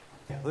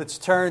let's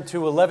turn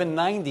to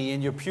 1190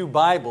 in your pew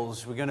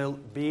Bibles. We're going to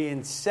be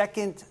in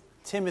 2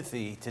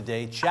 Timothy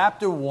today,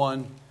 chapter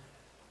 1,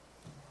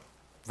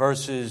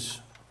 verses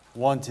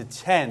 1 to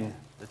 10.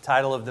 The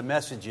title of the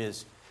message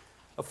is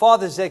A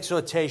Father's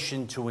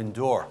Exhortation to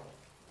Endure.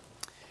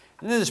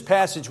 And in this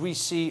passage, we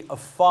see a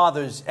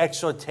father's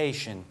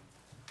exhortation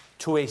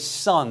to a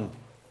son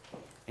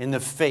in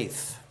the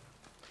faith.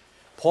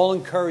 Paul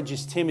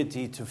encourages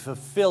Timothy to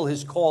fulfill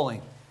his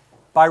calling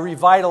by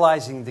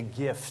revitalizing the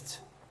gift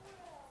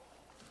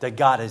that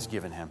God has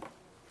given him.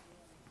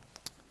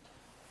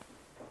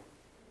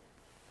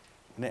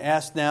 I'm going to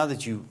ask now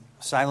that you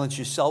silence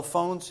your cell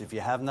phones, if you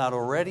have not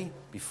already,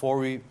 before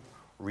we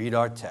read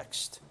our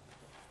text.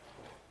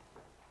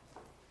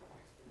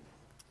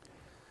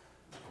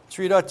 Let's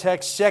read our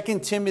text, 2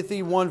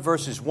 Timothy 1,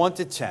 verses 1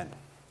 to 10.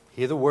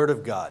 Hear the word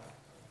of God.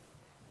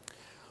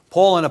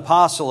 Paul, an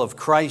apostle of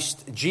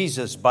Christ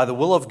Jesus, by the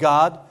will of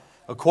God,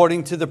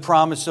 according to the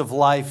promise of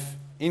life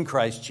in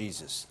Christ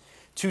Jesus.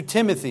 To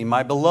Timothy,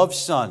 my beloved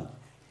son,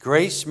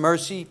 grace,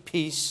 mercy,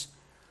 peace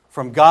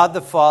from God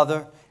the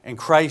Father and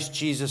Christ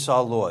Jesus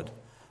our Lord.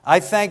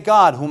 I thank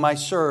God, whom I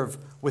serve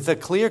with a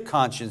clear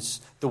conscience,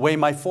 the way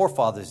my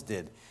forefathers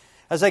did,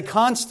 as I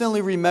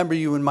constantly remember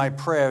you in my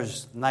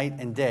prayers night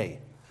and day,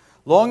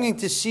 longing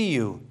to see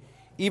you,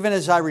 even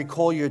as I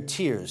recall your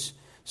tears,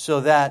 so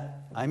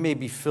that I may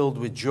be filled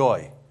with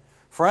joy.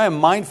 For I am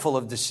mindful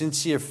of the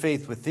sincere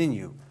faith within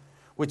you,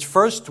 which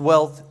first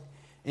dwelt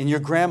in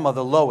your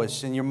grandmother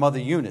Lois and your mother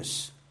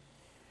Eunice.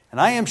 And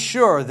I am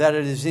sure that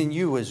it is in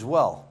you as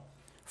well.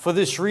 For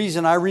this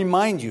reason I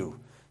remind you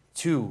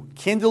to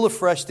kindle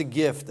afresh the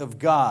gift of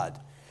God,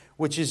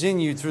 which is in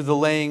you through the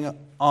laying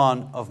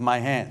on of my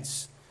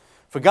hands.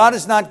 For God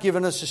has not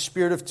given us a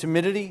spirit of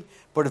timidity,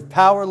 but of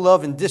power,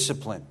 love, and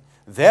discipline.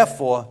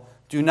 Therefore,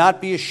 do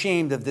not be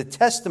ashamed of the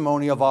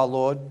testimony of our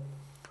Lord,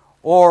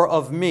 or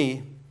of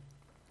me,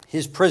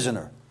 his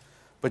prisoner,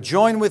 but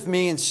join with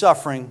me in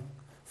suffering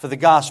for the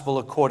gospel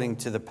according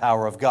to the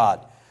power of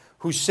God,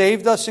 who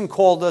saved us and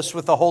called us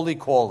with a holy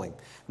calling,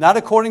 not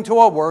according to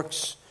our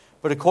works,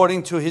 but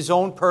according to his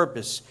own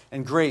purpose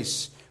and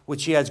grace,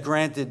 which he has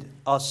granted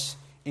us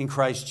in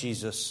Christ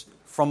Jesus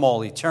from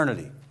all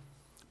eternity,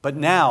 but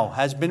now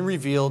has been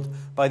revealed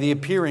by the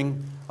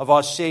appearing of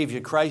our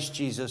Savior, Christ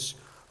Jesus,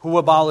 who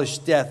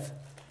abolished death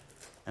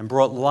and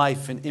brought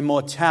life and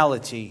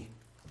immortality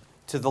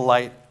to the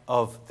light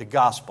of the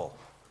gospel.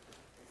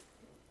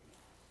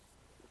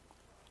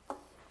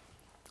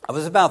 I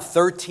was about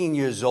 13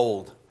 years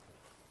old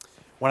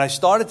when I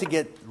started to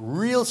get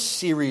real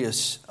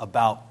serious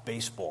about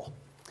baseball.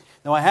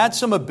 Now, I had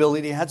some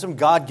ability, I had some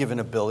God-given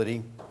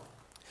ability,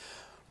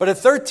 but at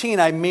 13,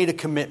 I made a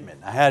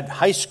commitment. I had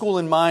high school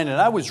in mind, and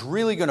I was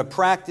really going to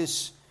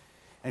practice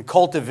and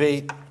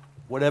cultivate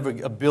whatever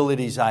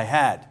abilities I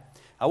had.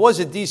 I was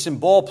a decent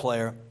ball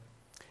player,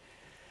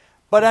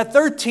 but at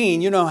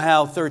 13, you know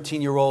how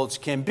 13-year-olds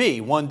can be.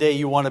 One day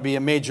you want to be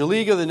a major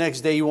leaguer, the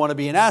next day you want to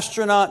be an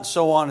astronaut, and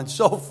so on and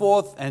so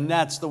forth, and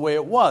that's the way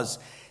it was.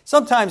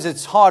 Sometimes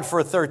it's hard for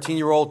a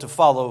 13-year-old to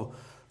follow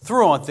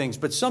through on things,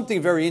 but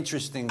something very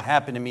interesting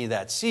happened to me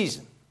that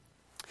season.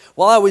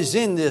 While I was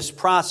in this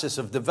process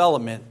of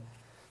development,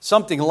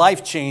 something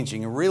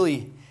life-changing, a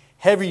really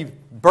heavy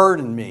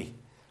burdened me.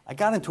 I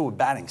got into a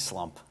batting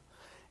slump.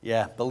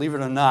 Yeah, believe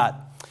it or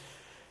not.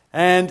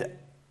 And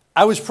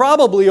I was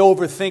probably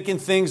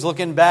overthinking things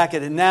looking back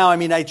at it now. I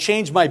mean, I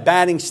changed my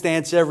batting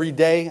stance every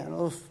day. I don't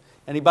know if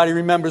anybody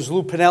remembers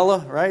Lou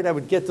Piniella, right? I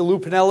would get the Lou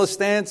Piniella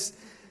stance.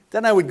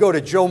 Then I would go to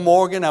Joe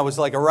Morgan. I was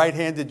like a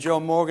right-handed Joe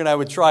Morgan. I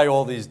would try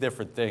all these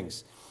different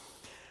things.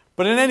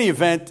 But in any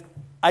event,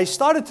 I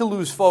started to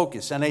lose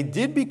focus, and I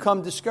did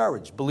become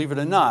discouraged, believe it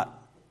or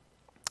not.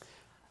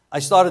 I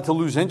started to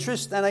lose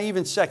interest, and I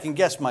even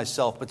second-guessed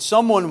myself. But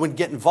someone would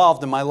get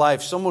involved in my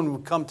life. Someone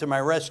would come to my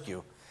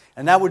rescue.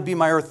 And that would be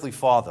my earthly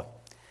father.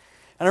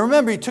 And I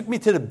remember he took me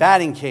to the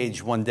batting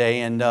cage one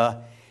day, and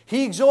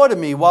he exhorted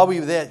me while we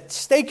were there,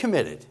 stay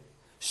committed,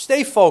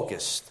 stay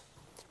focused,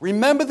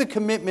 remember the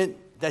commitment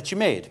that you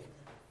made.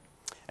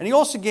 And he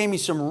also gave me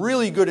some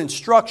really good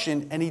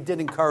instruction, and he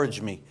did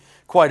encourage me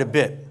quite a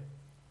bit.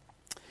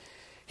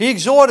 He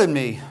exhorted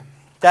me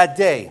that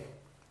day.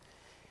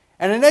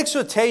 And an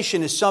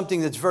exhortation is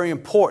something that's very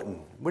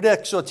important. With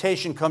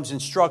exhortation comes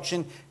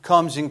instruction,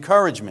 comes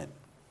encouragement.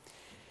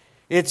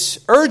 It's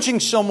urging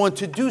someone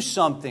to do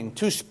something,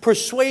 to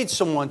persuade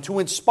someone, to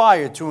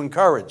inspire, to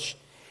encourage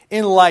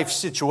in life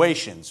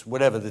situations,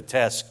 whatever the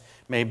task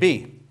may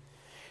be.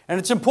 And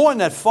it's important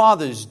that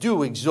fathers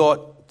do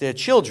exhort their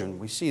children.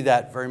 We see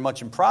that very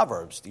much in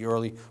Proverbs, the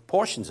early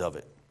portions of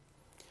it.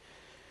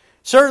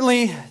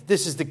 Certainly,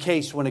 this is the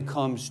case when it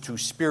comes to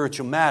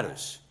spiritual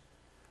matters.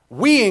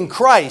 We in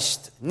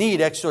Christ need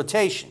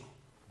exhortation,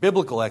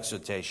 biblical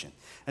exhortation.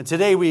 And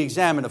today we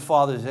examine a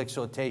father's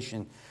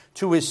exhortation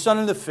to his son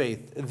in the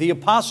faith. The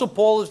Apostle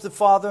Paul is the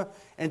father,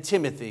 and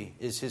Timothy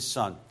is his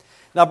son.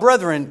 Now,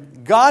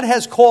 brethren, God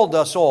has called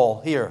us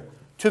all here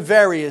to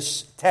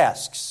various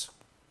tasks.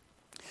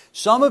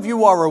 Some of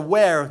you are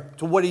aware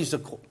to what he's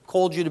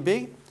called you to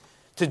be,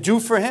 to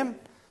do for him.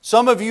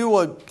 Some of you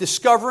are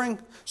discovering,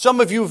 some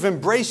of you have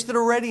embraced it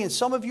already, and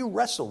some of you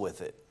wrestle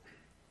with it.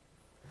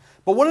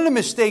 But one of the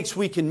mistakes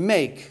we can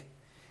make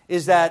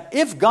is that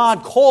if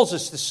God calls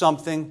us to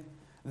something,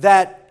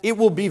 that it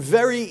will be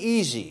very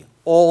easy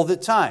all the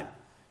time.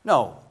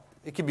 No,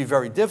 it can be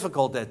very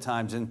difficult at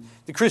times, and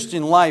the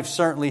Christian life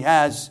certainly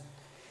has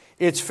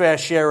its fair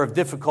share of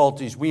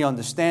difficulties. We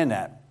understand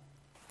that.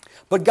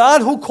 But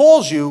God who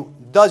calls you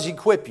does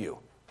equip you,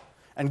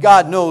 and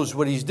God knows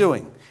what He's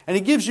doing. And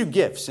He gives you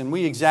gifts, and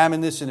we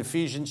examine this in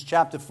Ephesians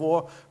chapter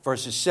 4,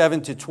 verses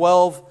 7 to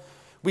 12.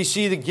 We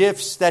see the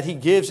gifts that He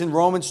gives in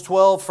Romans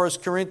 12, 1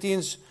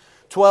 Corinthians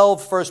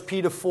 12, 1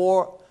 Peter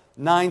 4,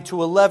 9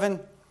 to 11.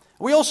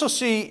 We also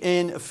see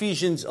in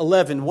Ephesians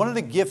 11, one of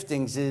the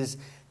giftings is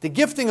the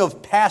gifting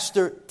of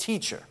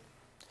pastor-teacher.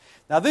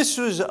 Now, this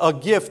was a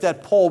gift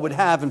that Paul would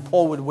have, and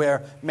Paul would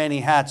wear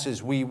many hats,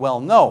 as we well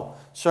know.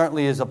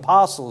 Certainly as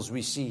apostles,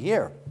 we see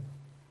here.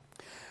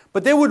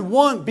 But there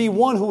would be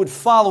one who would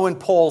follow in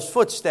Paul's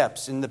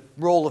footsteps in the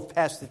role of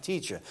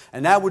pastor-teacher,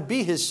 and that would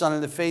be his son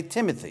in the faith,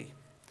 Timothy.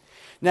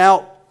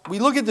 Now, we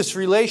look at this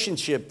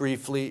relationship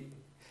briefly.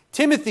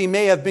 Timothy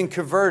may have been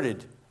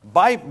converted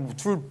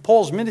through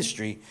Paul's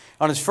ministry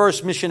on his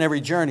first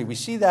missionary journey. We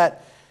see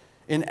that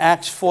in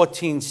Acts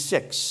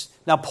 14:6.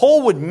 Now,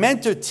 Paul would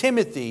mentor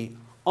Timothy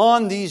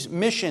on these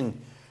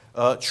mission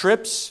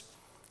trips,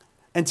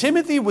 and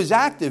Timothy was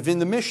active in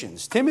the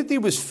missions. Timothy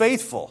was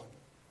faithful.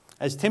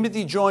 As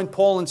Timothy joined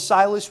Paul and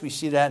Silas, we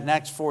see that in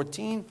Acts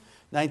 14,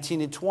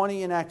 19 and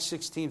 20, and Acts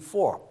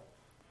 16:4.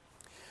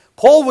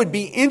 Paul would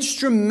be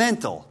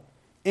instrumental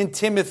in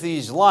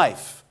Timothy's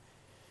life,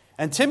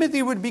 and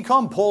Timothy would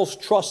become Paul's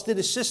trusted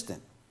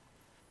assistant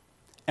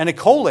and a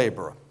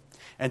co-laborer.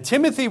 And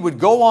Timothy would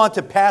go on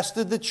to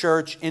pastor the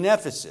church in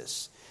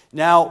Ephesus.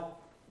 Now,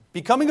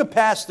 becoming a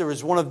pastor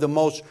is one of the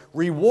most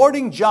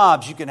rewarding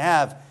jobs you can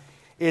have.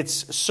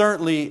 It's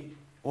certainly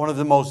one of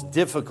the most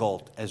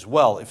difficult as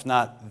well, if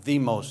not the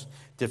most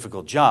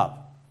difficult job.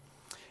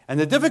 And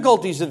the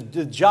difficulties of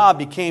the job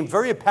became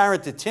very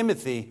apparent to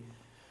Timothy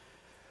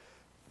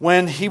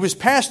when he was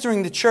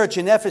pastoring the church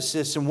in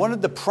Ephesus, and one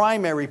of the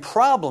primary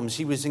problems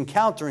he was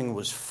encountering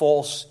was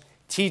false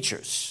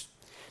teachers.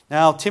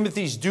 Now,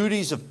 Timothy's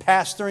duties of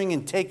pastoring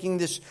and taking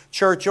this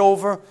church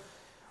over,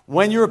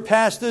 when you're a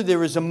pastor,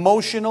 there is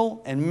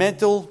emotional and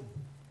mental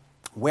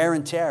wear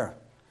and tear.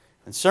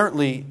 And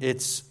certainly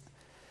it's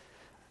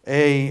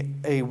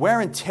a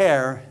wear and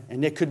tear,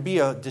 and there could be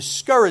a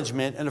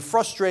discouragement and a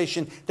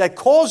frustration that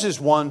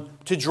causes one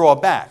to draw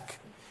back.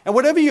 And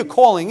whatever your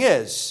calling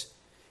is,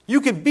 you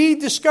could be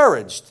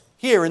discouraged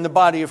here in the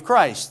body of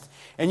Christ,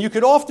 and you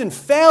could often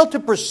fail to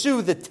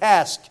pursue the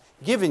task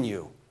given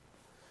you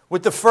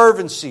with the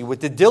fervency,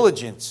 with the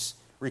diligence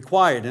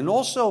required, and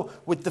also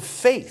with the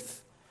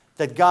faith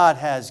that God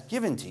has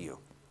given to you.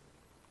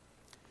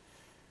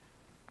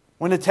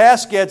 When the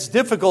task gets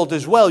difficult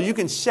as well, you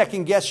can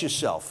second guess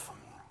yourself.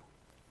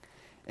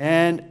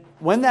 And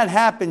when that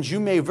happens, you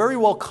may very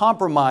well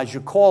compromise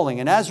your calling,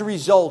 and as a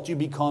result, you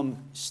become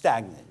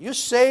stagnant. You're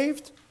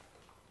saved,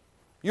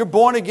 you're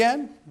born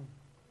again,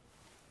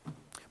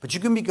 but you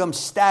can become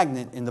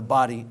stagnant in the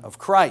body of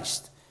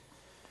Christ.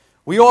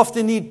 We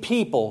often need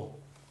people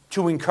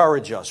to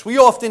encourage us. We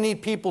often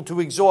need people to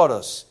exhort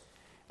us.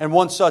 And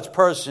one such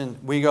person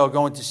we are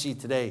going to see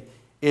today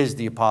is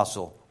the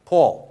Apostle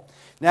Paul.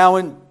 Now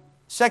in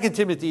 2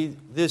 Timothy,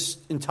 this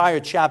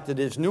entire chapter,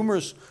 there's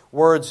numerous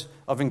words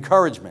of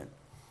encouragement.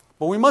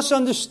 But we must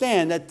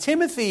understand that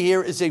Timothy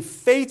here is a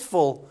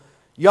faithful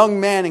young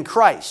man in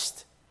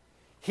Christ.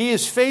 He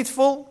is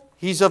faithful.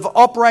 He's of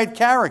upright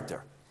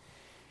character.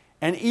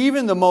 And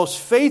even the most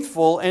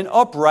faithful and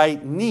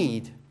upright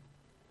need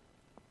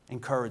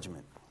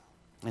encouragement.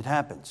 It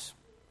happens.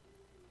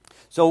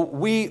 So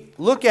we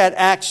look at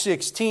Acts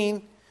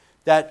 16,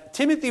 that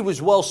Timothy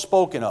was well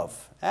spoken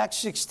of. Acts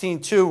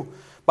 16:2,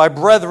 by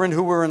brethren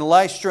who were in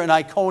Lystra and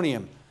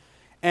Iconium.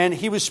 And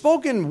he was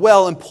spoken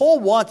well, and Paul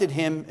wanted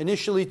him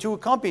initially to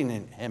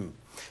accompany him.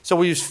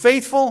 So he was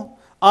faithful,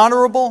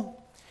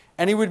 honorable,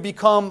 and he would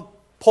become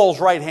Paul's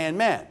right-hand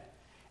man.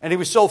 And he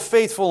was so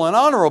faithful and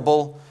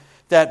honorable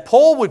that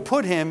Paul would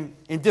put him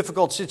in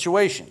difficult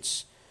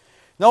situations.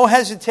 No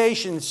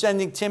hesitation in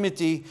sending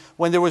Timothy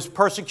when there was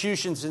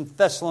persecutions in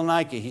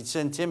Thessalonica. He'd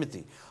send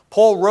Timothy.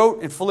 Paul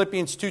wrote in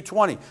Philippians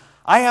 2:20,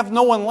 I have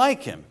no one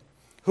like him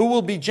who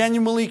will be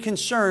genuinely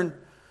concerned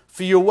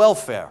for your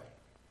welfare.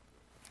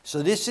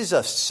 So this is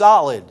a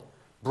solid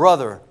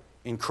brother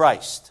in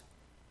Christ.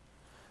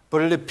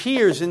 But it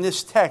appears in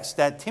this text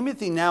that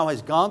Timothy now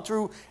has gone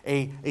through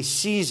a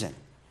season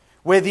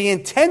where the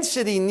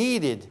intensity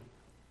needed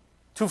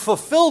to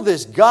fulfill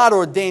this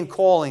God-ordained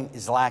calling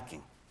is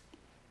lacking.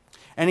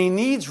 And he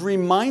needs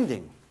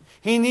reminding.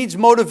 He needs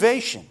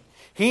motivation.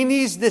 He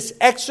needs this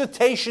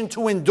exhortation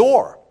to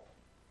endure,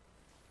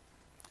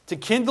 to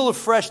kindle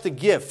afresh the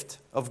gift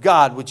of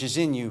God which is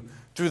in you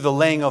through the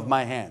laying of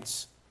my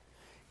hands.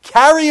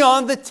 Carry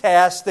on the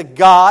task that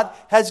God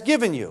has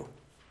given you.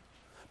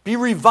 Be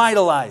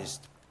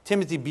revitalized.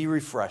 Timothy, be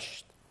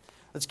refreshed.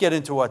 Let's get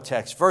into our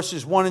text.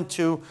 Verses 1 and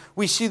 2,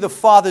 we see the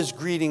Father's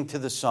greeting to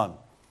the Son.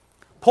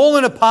 Paul,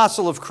 an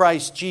apostle of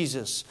Christ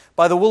Jesus,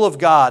 by the will of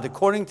God,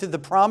 according to the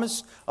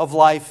promise of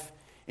life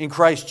in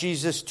Christ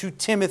Jesus, to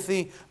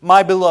Timothy,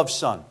 my beloved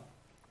Son.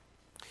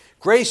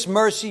 Grace,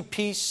 mercy,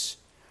 peace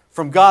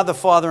from God the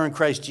Father and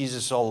Christ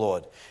Jesus our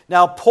Lord.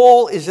 Now,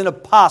 Paul is an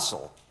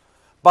apostle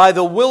by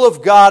the will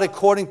of God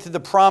according to the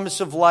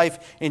promise of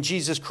life in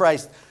Jesus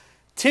Christ.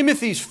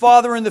 Timothy's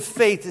father in the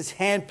faith is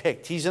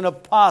handpicked. He's an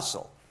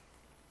apostle.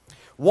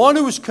 One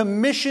who is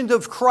commissioned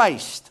of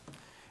Christ.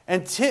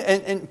 And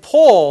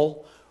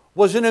Paul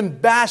was an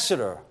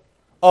ambassador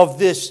of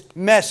this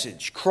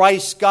message,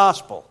 Christ's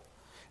gospel.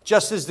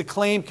 Just as the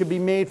claim could be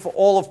made for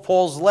all of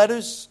Paul's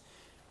letters.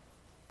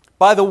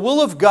 By the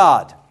will of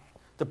God,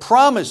 the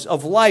promise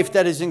of life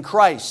that is in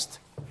Christ.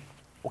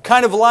 What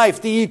kind of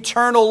life? The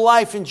eternal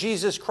life in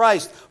Jesus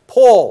Christ.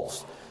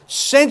 Paul's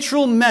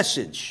central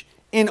message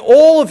in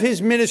all of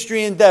his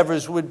ministry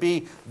endeavors would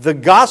be the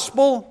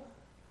gospel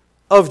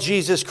of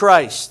Jesus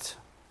Christ.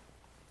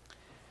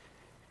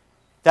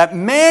 That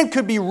man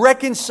could be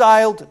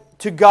reconciled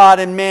to God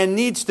and man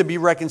needs to be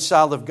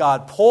reconciled to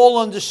God. Paul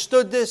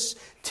understood this,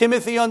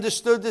 Timothy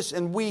understood this,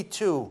 and we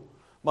too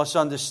must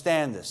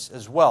understand this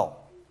as well.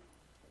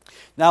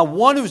 Now,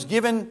 one who's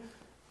given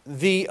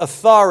the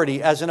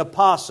authority as an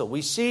apostle.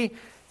 We see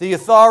the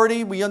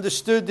authority, we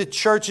understood the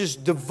church's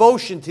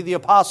devotion to the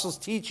apostles'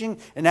 teaching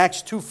in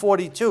Acts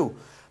 2:42.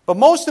 But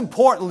most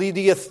importantly,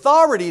 the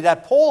authority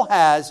that Paul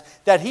has,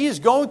 that he is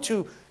going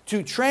to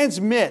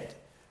transmit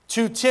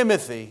to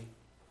Timothy,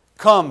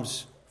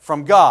 comes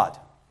from God.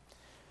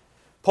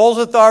 Paul's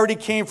authority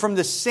came from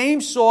the same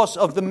source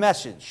of the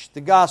message,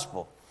 the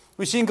gospel.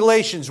 We see in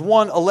Galatians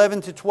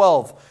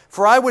 1:11-12.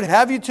 For I would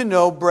have you to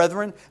know,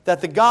 brethren, that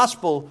the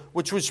gospel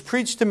which was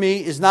preached to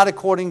me is not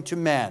according to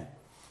man.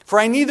 For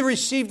I neither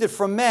received it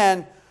from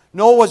man,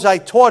 nor was I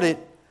taught it,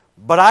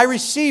 but I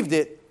received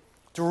it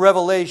through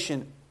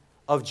revelation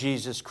of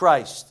Jesus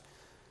Christ.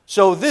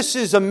 So this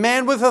is a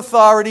man with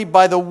authority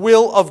by the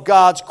will of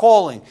God's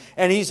calling.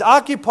 And he's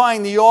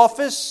occupying the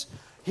office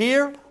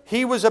here.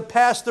 He was a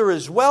pastor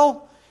as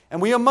well.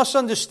 And we must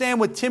understand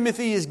what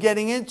Timothy is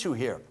getting into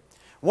here.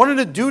 One of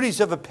the duties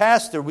of a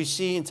pastor, we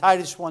see in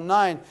Titus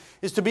 1:9,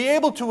 is to be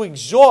able to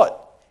exhort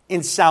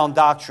in sound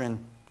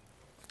doctrine,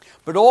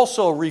 but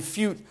also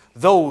refute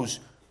those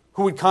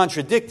who would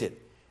contradict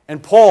it.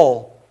 And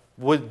Paul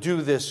would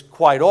do this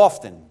quite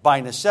often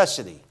by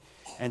necessity.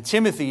 And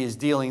Timothy is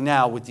dealing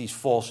now with these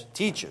false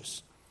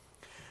teachers.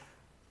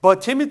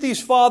 But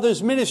Timothy's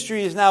father's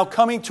ministry is now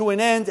coming to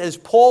an end as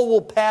Paul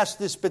will pass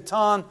this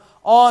baton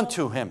on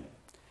to him.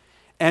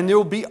 And there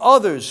will be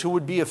others who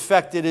would be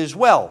affected as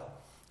well.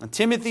 And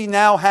Timothy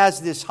now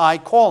has this high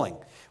calling.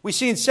 We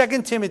see in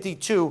 2 Timothy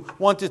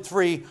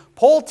 2:1-3,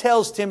 Paul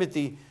tells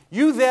Timothy,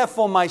 you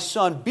therefore, my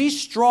son, be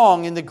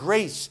strong in the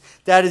grace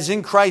that is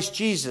in Christ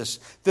Jesus.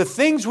 The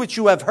things which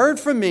you have heard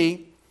from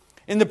me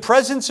in the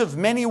presence of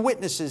many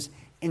witnesses,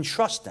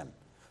 entrust them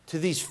to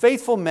these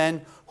faithful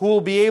men who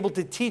will be able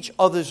to teach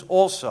others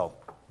also.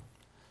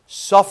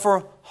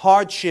 Suffer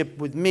hardship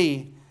with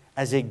me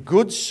as a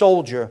good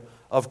soldier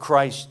of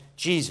Christ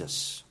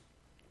Jesus.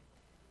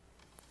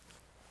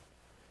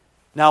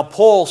 Now,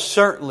 Paul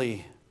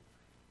certainly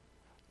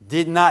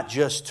did not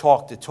just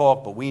talk the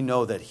talk, but we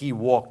know that he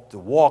walked the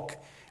walk,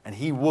 and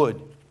he would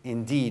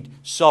indeed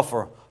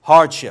suffer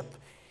hardship.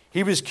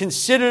 He was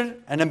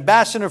considered an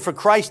ambassador for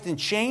Christ in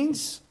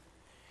chains,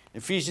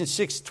 Ephesians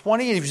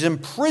 6:20. He was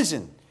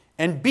imprisoned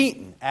and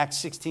beaten, Acts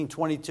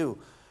 16:22.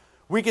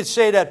 We could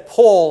say that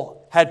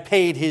Paul had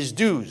paid his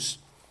dues.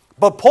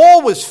 But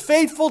Paul was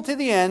faithful to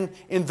the end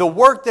in the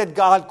work that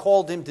God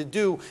called him to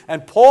do,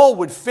 and Paul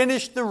would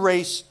finish the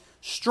race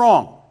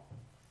strong.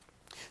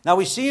 Now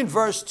we see in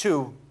verse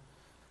 2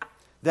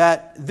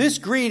 that this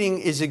greeting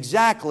is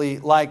exactly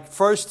like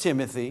 1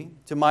 Timothy,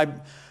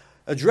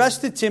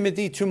 addressed to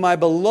Timothy, to my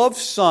beloved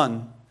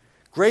son,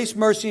 grace,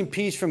 mercy, and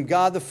peace from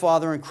God the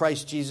Father and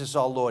Christ Jesus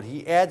our Lord.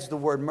 He adds the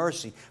word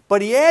mercy,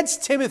 but he adds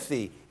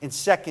Timothy in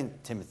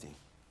 2 Timothy.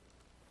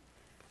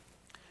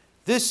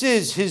 This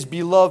is his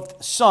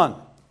beloved son.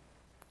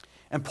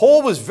 And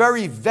Paul was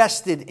very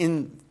vested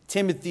in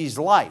Timothy's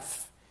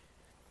life.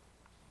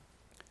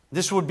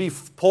 This would be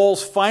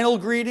Paul's final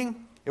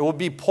greeting. It would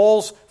be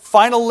Paul's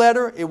final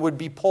letter. It would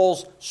be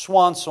Paul's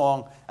swan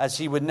song as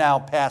he would now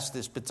pass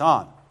this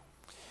baton.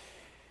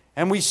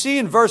 And we see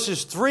in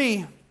verses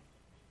 3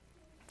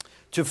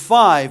 to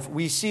 5,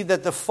 we see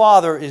that the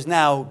father is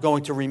now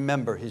going to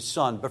remember his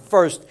son. But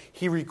first,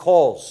 he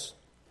recalls.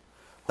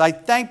 I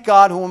thank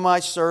God whom I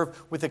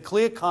serve with a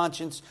clear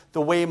conscience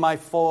the way my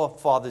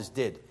forefathers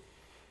did.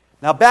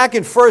 Now back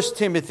in 1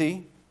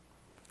 Timothy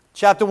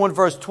chapter 1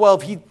 verse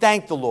 12, he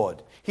thanked the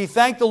Lord. He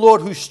thanked the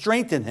Lord who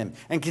strengthened him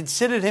and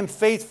considered him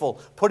faithful,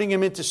 putting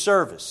him into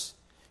service.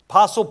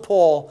 Apostle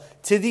Paul,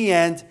 to the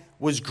end,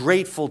 was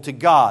grateful to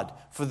God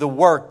for the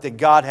work that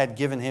God had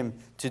given him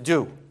to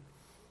do.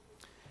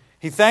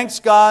 He thanks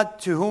God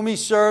to whom he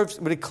serves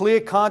with a clear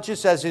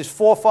conscience as his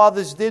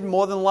forefathers did,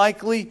 more than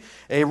likely.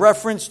 A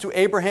reference to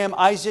Abraham,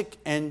 Isaac,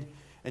 and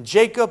and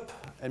Jacob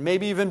and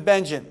maybe even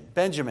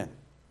Benjamin,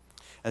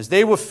 as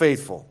they were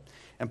faithful.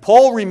 And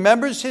Paul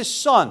remembers his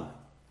son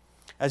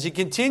as he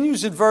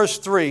continues in verse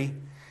 3,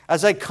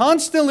 as I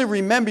constantly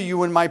remember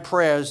you in my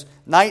prayers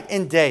night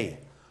and day,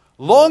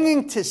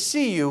 longing to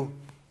see you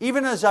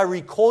even as I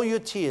recall your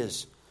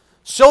tears,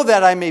 so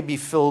that I may be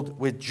filled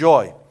with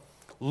joy.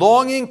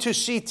 Longing to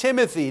see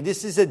Timothy.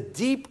 This is a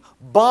deep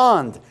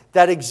bond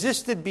that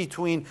existed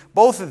between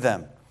both of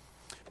them.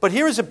 But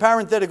here is a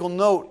parenthetical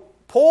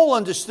note. Paul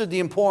understood the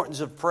importance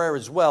of prayer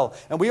as well.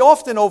 And we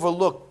often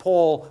overlook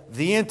Paul,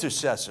 the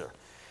intercessor.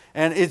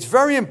 And it's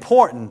very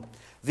important,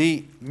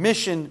 the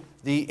mission,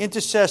 the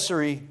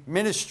intercessory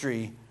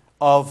ministry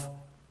of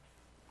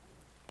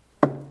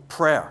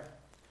prayer.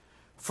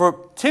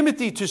 For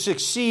Timothy to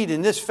succeed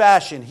in this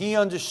fashion, he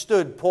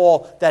understood,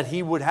 Paul, that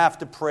he would have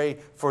to pray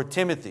for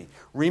Timothy.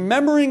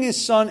 Remembering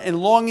his son and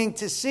longing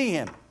to see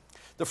him.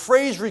 The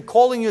phrase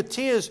recalling your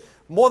tears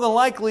more than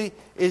likely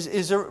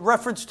is a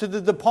reference to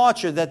the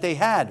departure that they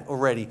had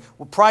already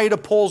prior to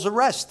Paul's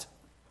arrest.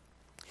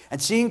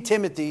 And seeing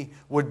Timothy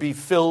would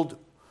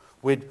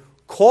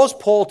cause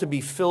Paul to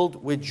be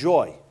filled with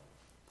joy.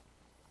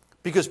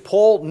 Because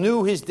Paul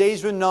knew his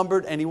days were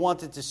numbered and he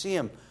wanted to see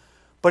him.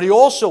 But he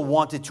also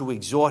wanted to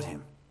exhort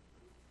him.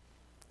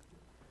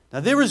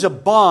 Now there is a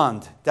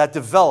bond that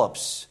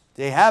develops.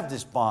 They have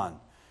this bond.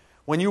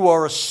 When you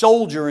are a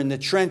soldier in the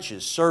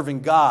trenches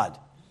serving God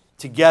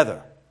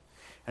together.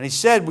 And he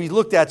said, we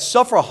looked at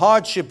suffer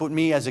hardship with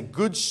me as a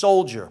good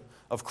soldier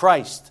of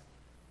Christ.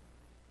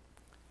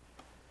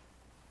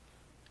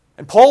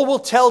 And Paul will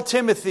tell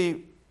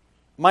Timothy,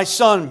 my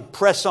son,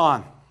 press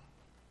on.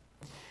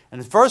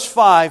 And in verse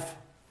 5,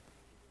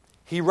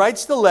 he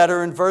writes the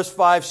letter in verse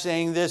 5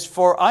 saying this,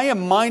 for I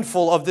am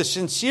mindful of the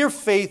sincere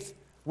faith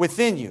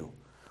within you,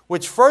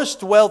 which first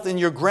dwelt in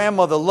your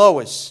grandmother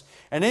Lois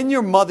and in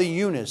your mother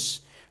Eunice,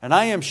 and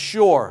I am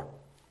sure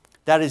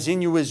that is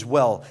in you as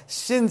well.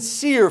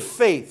 Sincere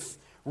faith,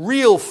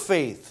 real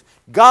faith,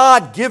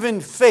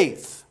 God-given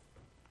faith,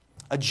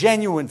 a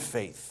genuine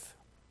faith.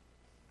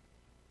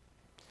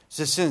 It's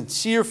a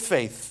sincere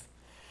faith.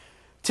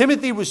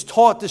 Timothy was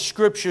taught the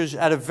scriptures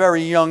at a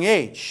very young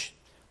age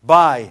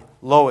by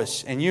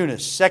Lois and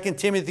Eunice. 2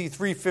 Timothy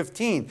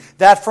 3:15,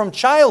 that from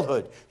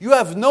childhood you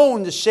have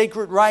known the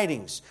sacred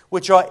writings,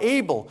 which are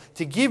able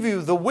to give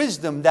you the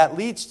wisdom that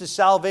leads to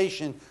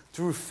salvation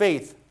through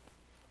faith,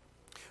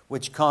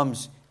 which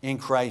comes in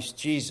Christ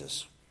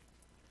Jesus.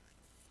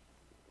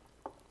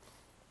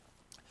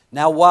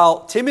 Now,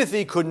 while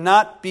Timothy could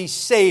not be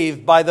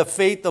saved by the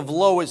faith of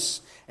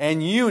Lois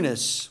and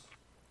Eunice,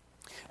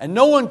 and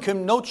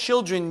no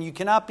children, you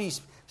cannot be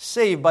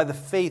saved by the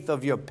faith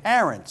of your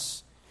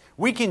parents,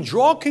 we can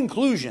draw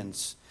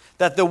conclusions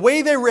that the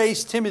way they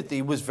raised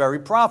Timothy was very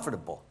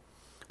profitable.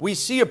 We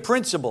see a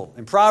principle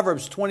in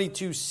Proverbs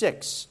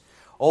 22:6.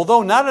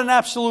 Although not an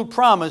absolute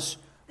promise,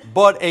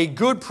 but a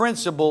good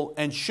principle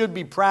and should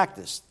be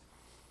practiced.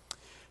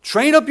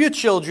 Train up your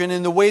children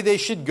in the way they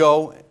should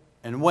go,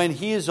 and when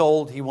he is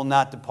old, he will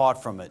not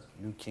depart from it.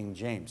 New King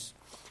James.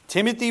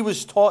 Timothy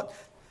was taught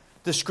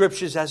the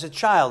scriptures as a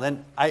child.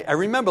 And I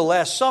remember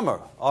last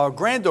summer, our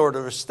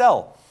granddaughter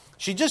Estelle,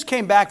 she just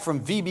came back from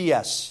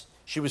VBS.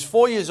 She was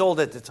 4 years old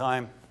at the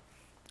time.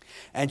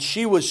 And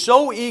she was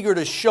so eager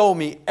to show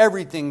me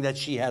everything that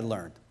she had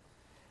learned.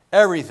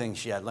 Everything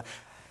she had learned.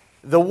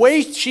 The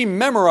way she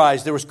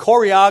memorized, there was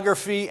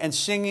choreography and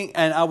singing,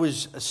 and I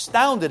was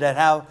astounded at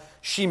how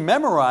she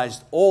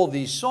memorized all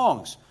these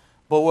songs.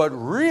 But what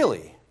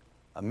really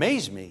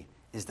amazed me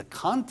is the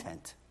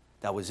content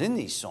that was in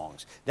these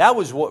songs. That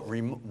was what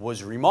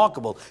was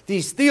remarkable.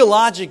 These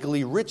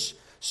theologically rich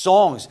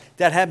songs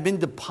that had been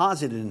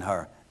deposited in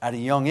her at a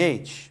young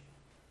age.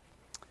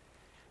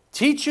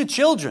 Teach your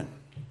children.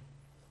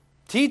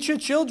 Teach your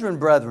children,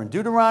 brethren.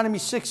 Deuteronomy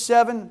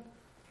 6:7,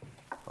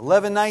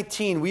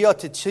 11:19. We ought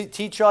to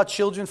teach our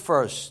children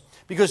first.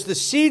 Because the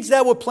seeds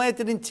that were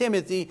planted in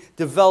Timothy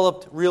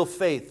developed real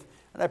faith.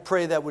 And I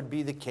pray that would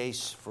be the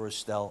case for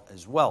Estelle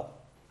as well.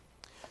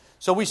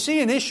 So we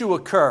see an issue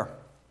occur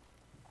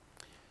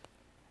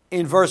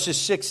in verses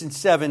 6 and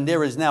 7.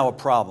 There is now a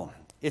problem.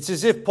 It's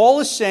as if Paul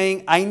is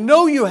saying, I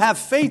know you have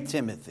faith,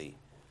 Timothy.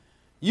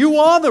 You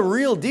are the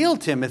real deal,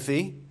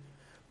 Timothy.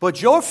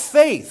 But your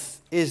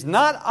faith is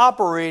not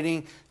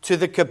operating to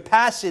the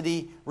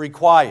capacity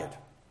required.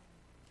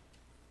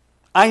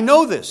 I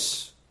know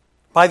this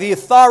by the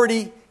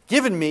authority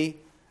given me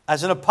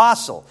as an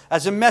apostle,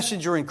 as a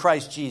messenger in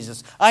Christ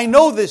Jesus. I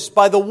know this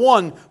by the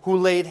one who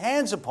laid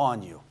hands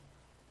upon you.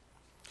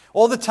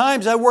 All the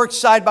times I worked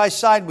side by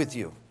side with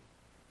you.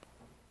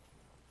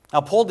 Now,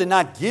 Paul did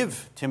not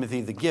give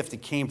Timothy the gift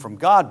that came from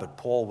God, but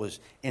Paul was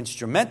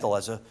instrumental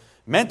as a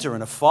mentor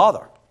and a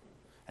father,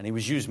 and he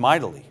was used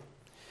mightily.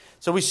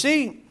 So we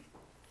see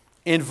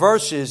in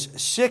verses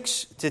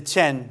 6 to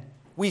 10,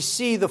 we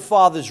see the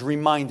father's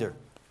reminder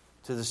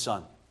to the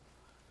son.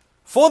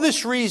 For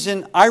this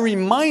reason, I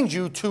remind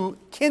you to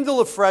kindle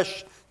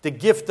afresh the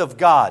gift of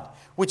God,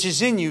 which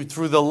is in you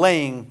through the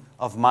laying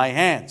of my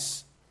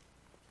hands.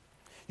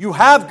 You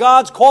have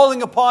God's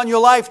calling upon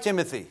your life,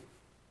 Timothy.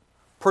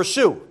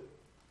 Pursue.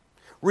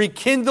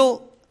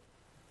 Rekindle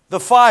the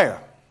fire.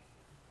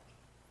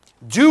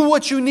 Do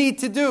what you need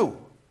to do.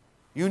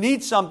 You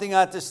need something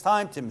at this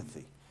time,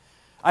 Timothy.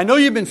 I know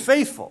you've been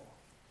faithful.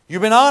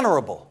 You've been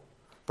honorable.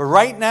 But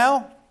right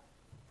now,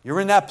 you're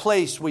in that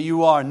place where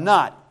you are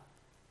not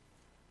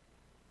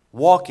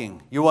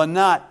walking. You are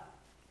not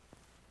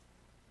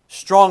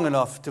strong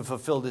enough to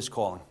fulfill this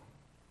calling.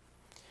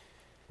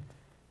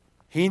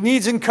 He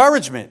needs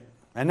encouragement.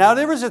 And now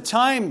there is a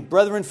time,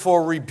 brethren,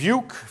 for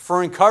rebuke,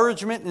 for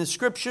encouragement in the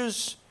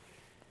Scriptures.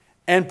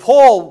 And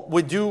Paul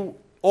would do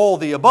all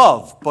the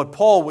above, but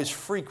Paul was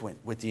frequent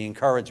with the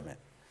encouragement.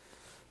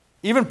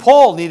 Even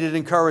Paul needed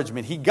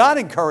encouragement. He got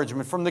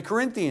encouragement from the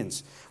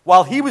Corinthians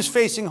while he was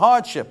facing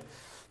hardship.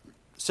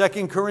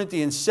 2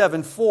 Corinthians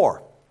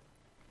 7:4.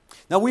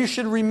 Now we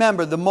should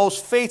remember the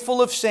most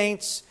faithful of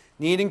saints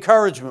need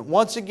encouragement.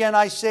 Once again,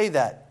 I say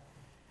that.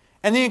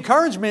 And the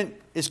encouragement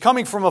is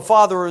coming from a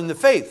father in the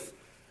faith.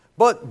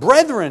 But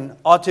brethren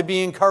ought to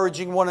be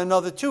encouraging one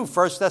another too.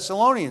 1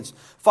 Thessalonians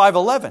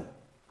 5:11.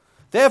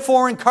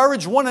 Therefore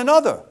encourage one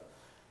another.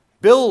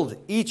 Build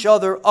each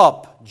other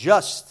up,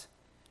 just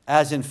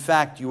as in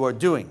fact you are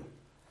doing.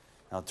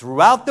 Now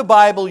throughout the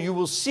Bible you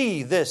will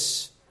see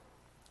this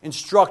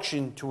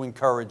instruction to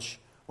encourage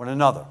one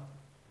another.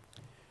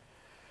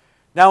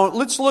 Now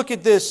let's look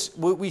at this,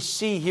 what we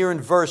see here in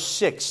verse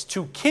 6.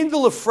 To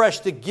kindle afresh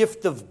the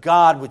gift of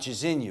God which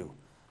is in you.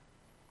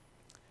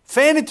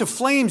 Fan into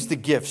flames the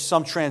gift,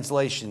 some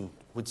translation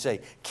would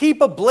say.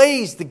 Keep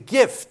ablaze the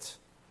gift.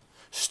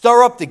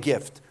 Stir up the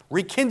gift.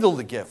 Rekindle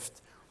the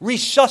gift.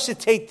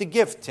 Resuscitate the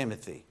gift,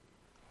 Timothy.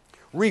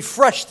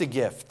 Refresh the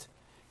gift.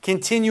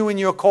 Continue in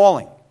your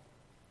calling.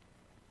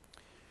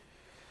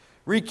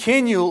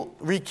 Rekindle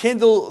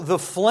the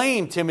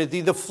flame,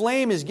 Timothy. The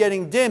flame is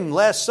getting dim.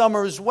 Last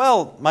summer as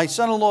well, my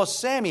son-in-law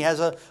Sammy has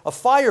a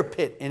fire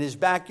pit in his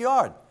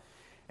backyard.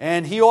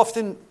 And he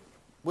often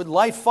would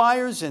light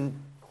fires,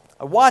 and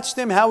I watched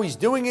him, how he's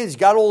doing it. He's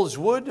got all his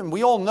wood, and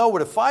we all know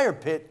with a fire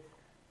pit,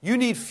 you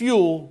need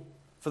fuel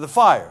for the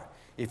fire.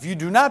 If you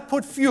do not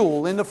put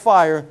fuel in the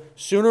fire,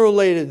 sooner or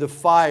later the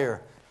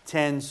fire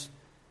tends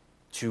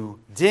to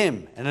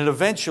dim, and then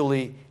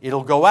eventually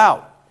it'll go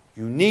out.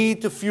 You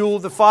need to fuel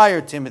the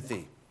fire,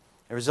 Timothy.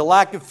 There is a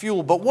lack of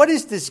fuel. But what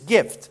is this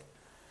gift?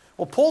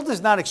 Well, Paul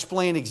does not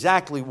explain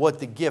exactly what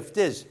the gift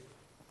is.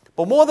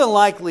 But more than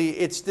likely,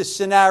 it's the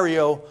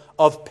scenario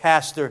of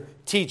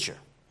pastor-teacher.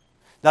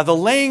 Now, the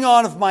laying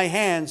on of my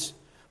hands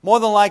more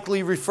than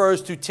likely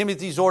refers to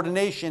Timothy's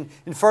ordination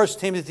in 1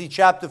 Timothy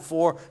chapter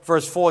 4,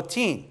 verse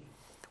 14,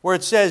 where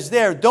it says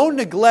there, do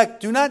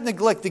not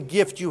neglect the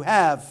gift you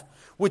have,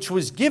 which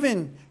was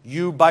given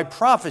you by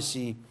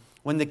prophecy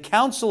when the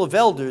council of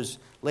elders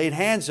laid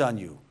hands on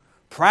you.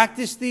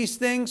 Practice these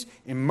things,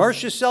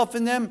 immerse yourself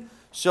in them,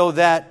 so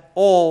that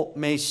all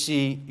may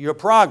see your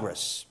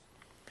progress.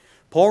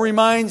 Paul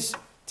reminds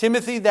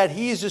Timothy that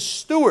he is a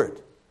steward.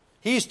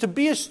 He is to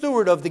be a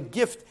steward of the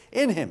gift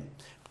in him.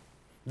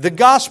 The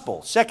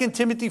gospel, 2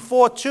 Timothy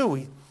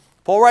 4:2.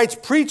 Paul writes,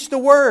 preach the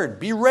word,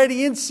 be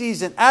ready in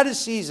season, out of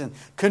season,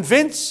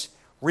 convince,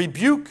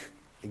 rebuke,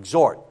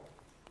 exhort,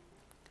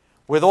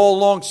 with all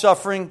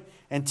long-suffering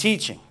and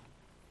teaching.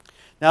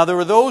 Now, there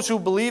are those who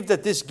believe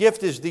that this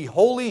gift is the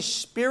Holy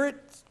Spirit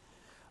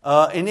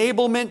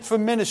enablement for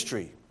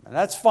ministry. And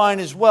that's fine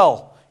as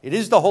well. It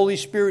is the Holy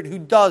Spirit who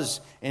does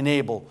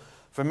enable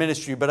for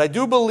ministry. But I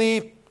do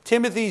believe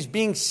Timothy's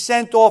being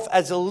sent off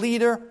as a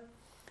leader,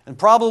 and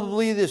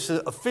probably this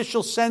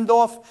official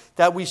send-off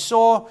that we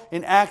saw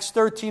in Acts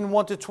 13,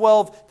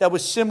 1-12, that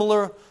was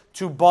similar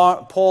to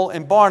Paul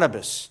and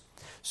Barnabas.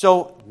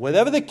 So,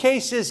 whatever the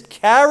case is,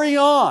 carry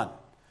on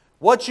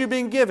what you've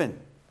been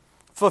given.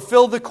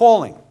 Fulfill the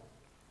calling.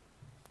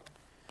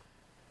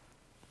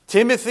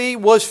 Timothy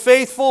was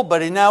faithful,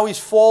 but now he's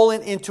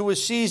fallen into a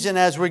season,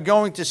 as we're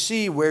going to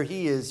see, where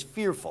he is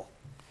fearful.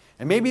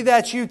 And maybe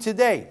that's you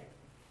today.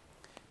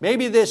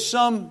 Maybe there's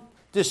some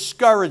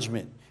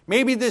discouragement.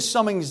 Maybe there's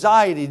some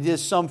anxiety.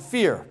 There's some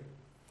fear.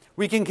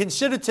 We can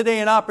consider today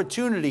an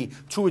opportunity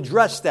to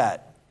address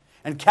that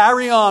and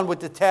carry on with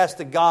the task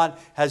that God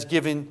has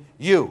given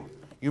you.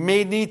 You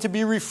may need to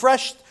be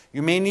refreshed.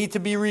 You may need to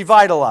be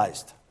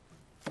revitalized.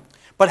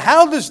 But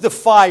how does the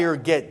fire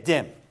get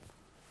dim?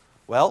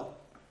 Well,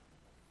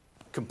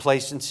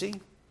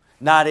 complacency,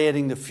 not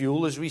adding the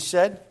fuel, as we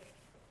said.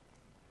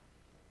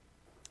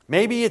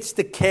 Maybe it's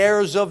the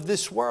cares of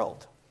this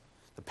world.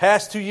 The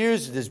past 2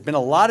 years, there's been a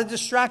lot of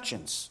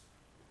distractions.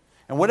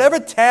 And whatever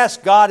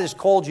task God has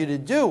called you to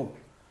do,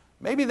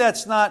 maybe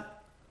that's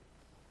not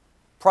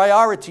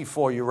priority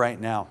for you right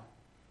now.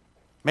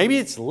 Maybe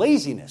it's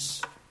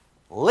laziness.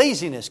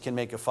 Laziness can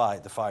make the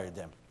fire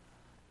dim.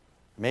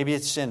 Maybe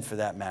it's sin for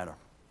that matter.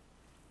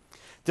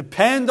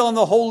 Depend on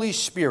the Holy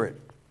Spirit.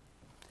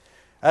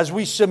 As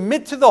we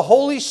submit to the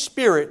Holy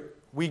Spirit,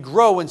 we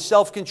grow in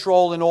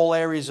self-control in all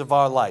areas of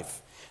our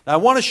life. Now, I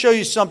want to show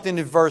you something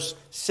in verse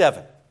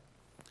 7.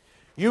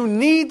 You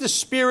need the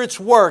Spirit's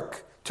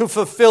work to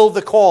fulfill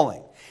the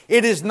calling.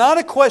 It is not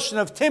a question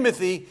of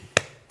Timothy,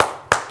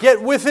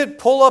 get with it,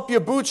 pull up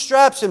your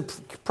bootstraps, and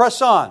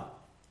Press on.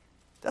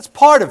 That's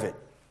part of it.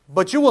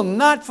 But you will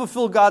not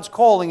fulfill God's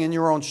calling in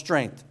your own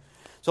strength.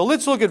 So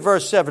let's look at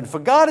verse 7. For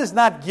God has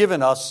not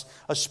given us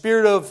a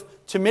spirit of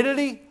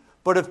timidity,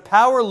 but of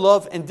power,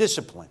 love, and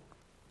discipline.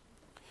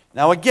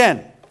 Now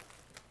again,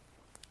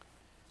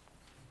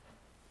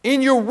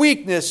 in your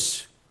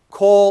weakness,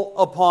 call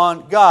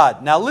upon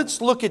God. Now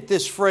let's look at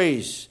this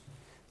phrase.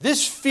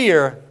 This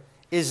fear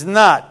is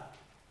not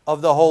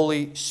of the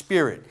Holy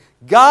Spirit.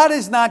 God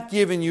has not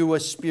given you a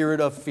spirit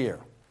of fear.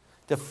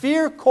 The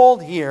fear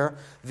called here,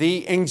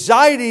 the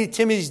anxiety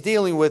Timothy's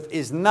dealing with,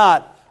 is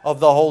not of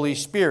the Holy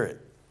Spirit.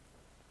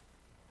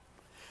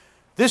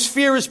 This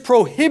fear is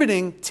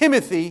prohibiting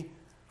Timothy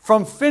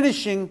from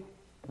finishing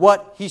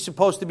what he's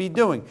supposed to be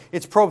doing.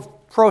 It's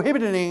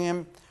prohibiting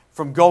him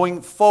from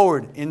going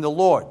forward in the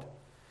Lord.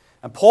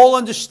 And Paul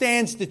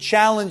understands the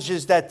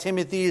challenges that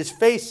Timothy is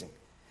facing.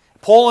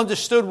 Paul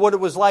understood what it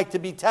was like to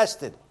be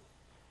tested.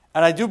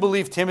 And I do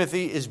believe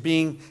Timothy is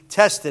being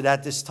tested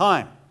at this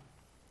time.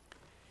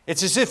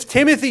 It's as if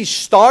Timothy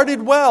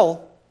started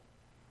well,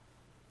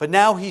 but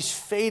now he's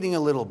fading a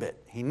little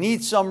bit. He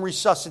needs some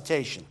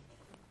resuscitation.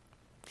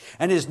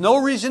 And there's no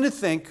reason to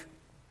think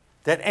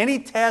that any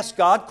task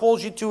God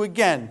calls you to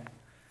again,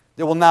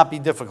 there will not be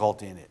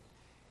difficulty in it.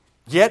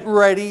 Get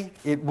ready,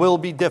 it will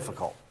be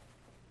difficult.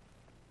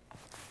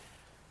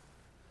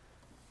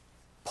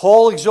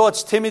 Paul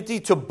exhorts Timothy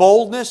to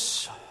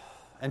boldness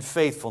and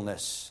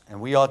faithfulness,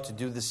 and we ought to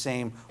do the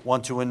same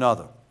one to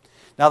another.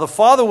 Now the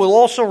Father will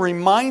also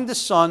remind the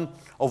Son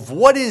of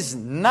what is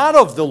not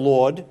of the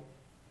Lord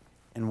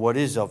and what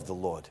is of the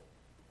Lord.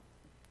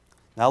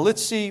 Now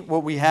let's see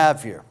what we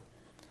have here.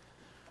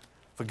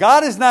 For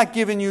God has not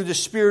given you the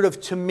spirit of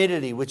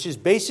timidity, which is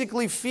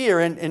basically fear,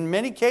 and in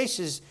many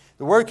cases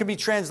the word can be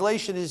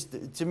translated is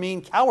to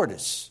mean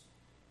cowardice.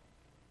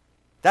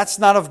 That's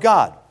not of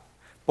God.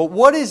 But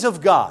what is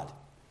of God?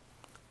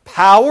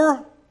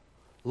 Power,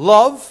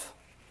 love,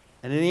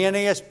 and in the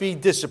NASB,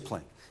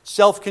 discipline,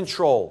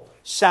 self-control,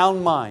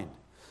 sound mind.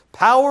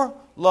 Power,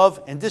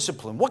 love, and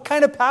discipline. What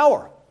kind of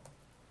power?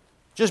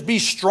 Just be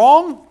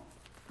strong?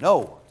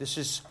 No, this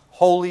is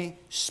Holy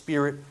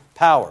Spirit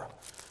power.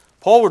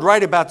 Paul would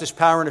write about this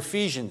power in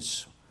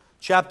Ephesians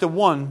chapter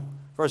 1,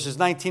 verses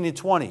 19 and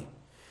 20.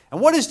 And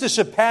what is the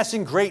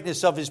surpassing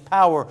greatness of his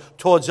power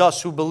towards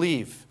us who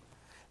believe?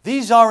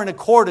 These are in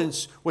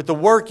accordance with the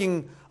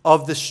working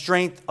of the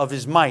strength of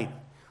his might,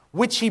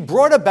 which he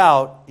brought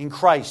about in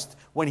Christ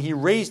when he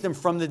raised him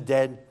from the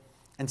dead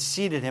and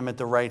seated him at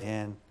the right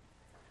hand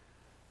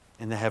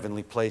in the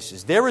heavenly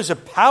places. There is a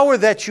power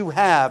that you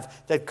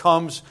have that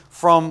comes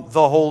from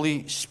the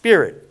Holy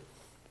Spirit.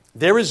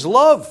 There is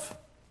love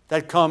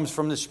that comes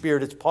from the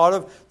Spirit. It's part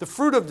of the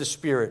fruit of the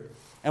Spirit.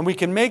 And we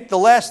can make the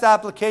last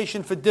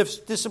application for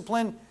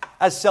discipline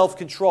as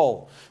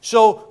self-control.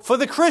 So for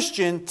the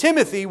Christian,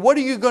 Timothy, what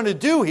are you going to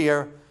do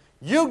here?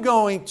 You're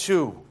going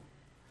to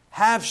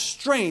have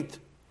strength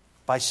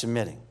by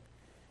submitting.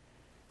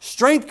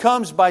 Strength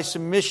comes by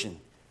submission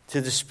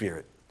to the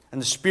Spirit.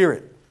 And the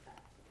Spirit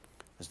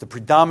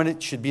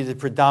should be the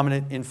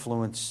predominant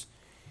influence,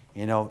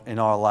 in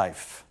our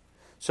life.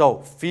 So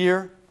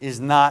fear is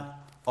not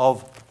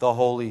of the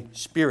Holy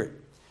Spirit.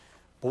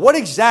 But what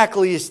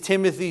exactly is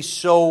Timothy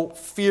so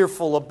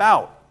fearful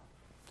about?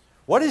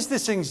 What is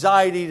this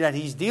anxiety that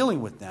he's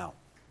dealing with now?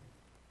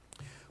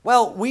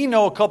 Well, we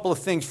know a couple of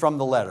things from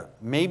the letter.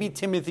 Maybe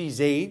Timothy's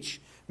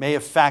age may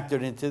have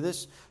factored into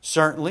this,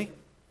 certainly.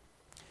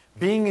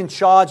 Being in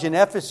charge in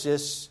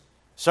Ephesus,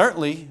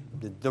 certainly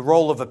the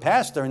role of a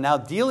pastor, and now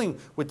dealing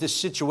with this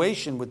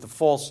situation with the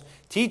false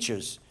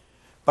teachers.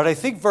 But I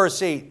think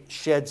verse 8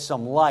 sheds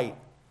some light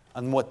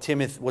on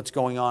what's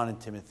going on in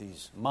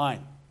Timothy's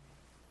mind.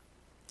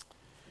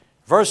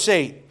 Verse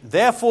 8,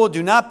 therefore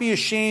do not be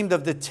ashamed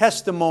of the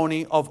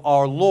testimony of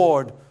our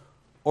Lord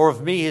or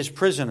of me his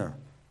prisoner,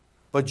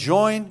 but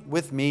join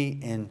with me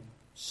in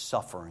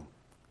suffering.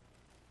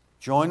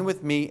 Join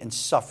with me in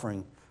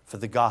suffering for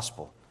the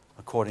gospel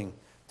according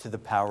to the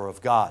power of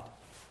God.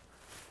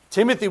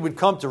 Timothy would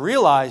come to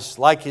realize,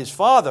 like his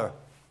father,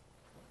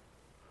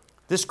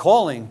 this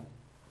calling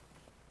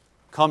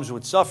comes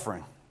with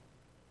suffering.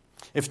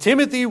 If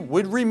Timothy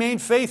would remain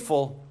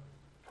faithful,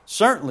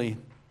 certainly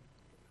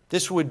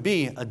this would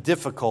be a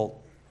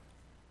difficult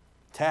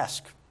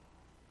task.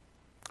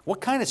 What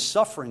kind of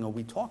suffering are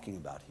we talking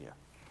about here?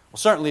 Well,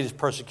 certainly there's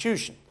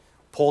persecution.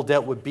 Paul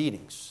dealt with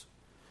beatings.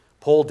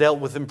 Paul dealt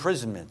with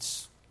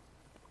imprisonments.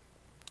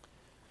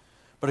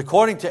 But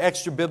according to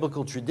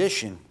extra-biblical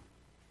tradition,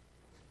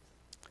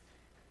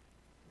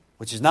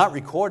 which is not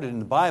recorded in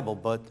the Bible,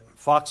 but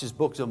Fox's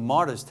Books of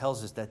Martyrs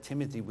tells us that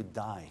Timothy would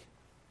die.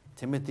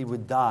 Timothy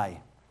would die.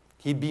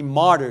 He'd be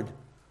martyred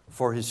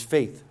for his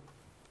faith.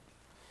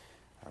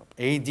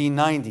 AD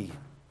 90,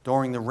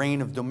 during the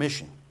reign of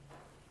Domitian.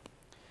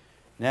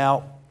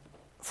 Now,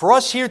 for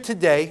us here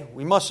today,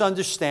 we must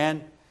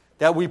understand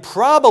that we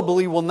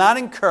probably will not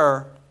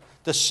incur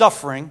the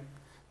suffering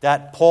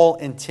that Paul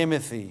and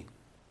Timothy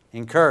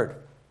incurred.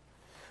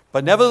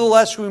 But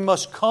nevertheless, we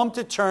must come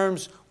to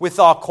terms with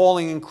our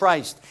calling in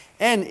Christ.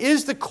 And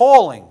is the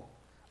calling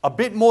a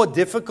bit more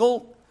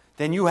difficult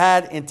than you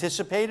had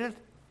anticipated?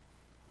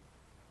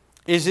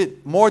 Is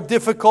it more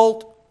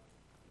difficult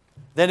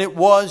than it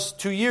was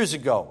 2 years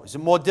ago? Is it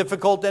more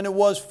difficult than it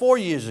was 4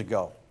 years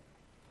ago?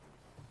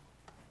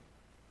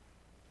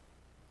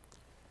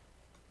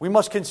 We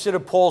must consider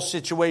Paul's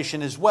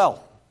situation as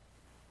well.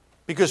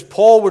 Because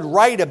Paul would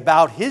write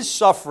about his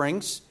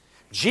sufferings.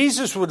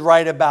 Jesus would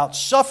write about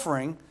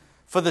suffering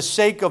for the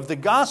sake of the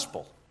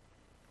gospel.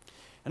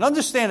 And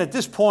understand at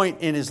this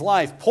point in his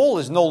life, Paul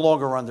is no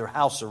longer under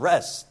house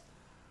arrest.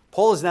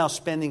 Paul is now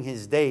spending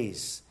his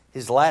days,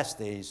 his last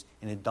days,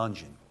 in a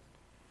dungeon.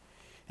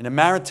 In a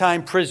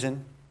maritime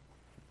prison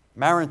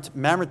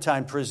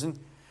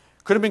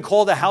could have been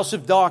called a house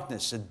of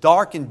darkness, a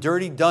dark and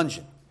dirty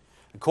dungeon.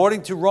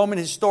 According to Roman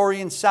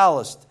historian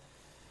Sallust,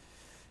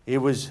 it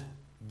was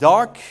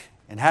dark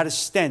and had a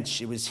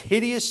stench. It was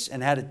hideous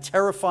and had a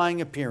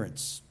terrifying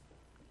appearance.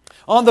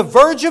 On the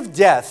verge of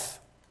death,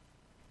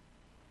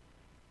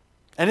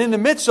 and in the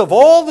midst of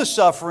all the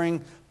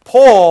suffering,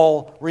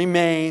 Paul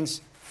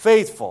remains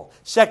faithful.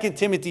 2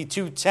 Timothy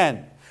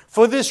 2:10.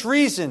 For this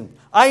reason,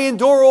 I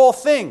endure all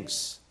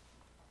things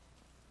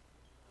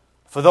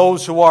for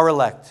those who are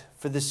elect,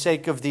 for the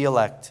sake of the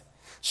elect,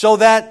 so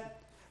that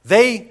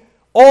they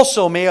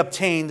also may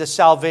obtain the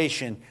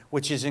salvation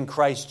which is in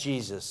Christ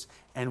Jesus,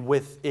 and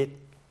with it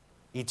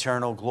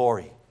eternal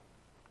glory.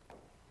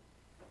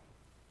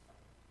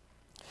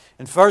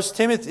 In 2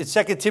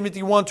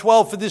 Timothy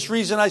 1:12, for this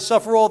reason I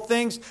suffer all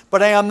things,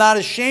 but I am not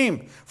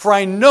ashamed, for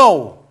I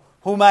know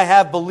whom I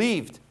have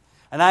believed,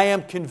 and I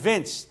am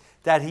convinced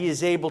that he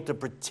is able to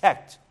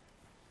protect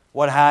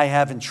what I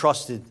have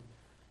entrusted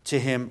to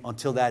him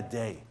until that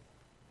day.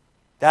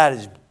 That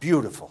is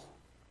beautiful.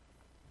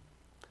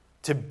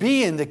 To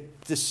be in the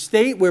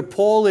state where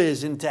Paul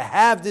is and to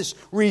have this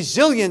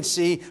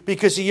resiliency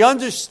because he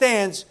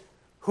understands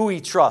who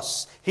he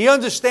trusts. He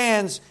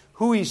understands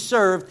who he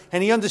served,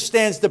 and he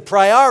understands the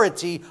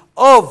priority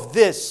of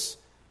this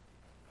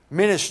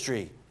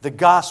ministry, the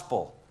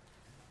gospel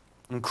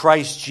in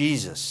Christ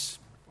Jesus.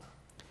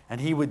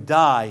 And he would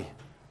die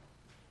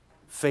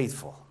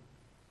faithful.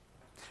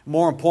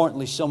 More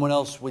importantly, someone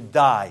else would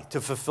die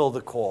to fulfill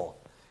the call.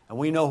 And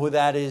we know who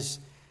that is.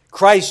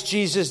 Christ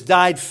Jesus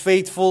died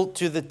faithful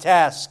to the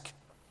task.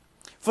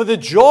 For the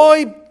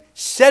joy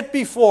set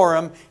before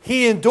him,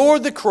 he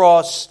endured the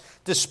cross,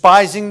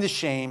 despising the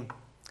shame.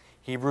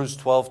 Hebrews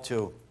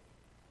 12:2.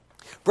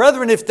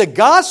 Brethren, if the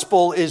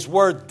gospel is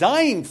worth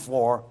dying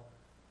for,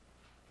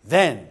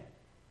 then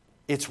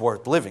it's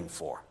worth living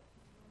for.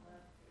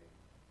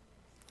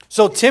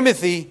 So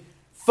Timothy,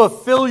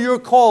 fulfill your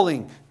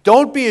calling.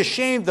 Don't be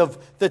ashamed of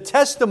the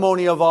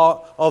testimony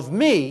of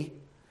me,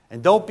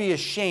 and don't be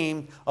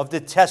ashamed of the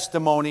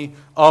testimony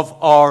of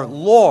our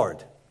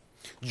Lord.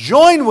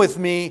 Join with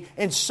me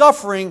in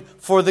suffering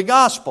for the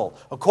gospel,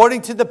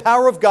 according to the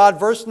power of God,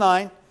 verse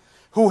 9,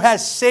 who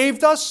has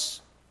saved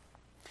us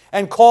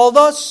and called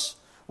us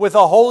with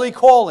a holy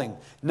calling,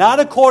 not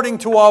according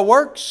to our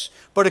works,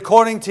 but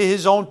according to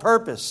his own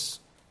purpose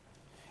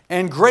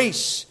and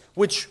grace,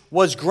 which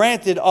was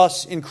granted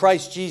us in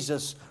Christ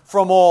Jesus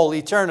from all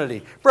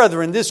eternity.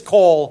 Brethren, this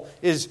call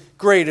is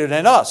greater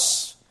than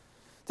us.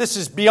 This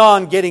is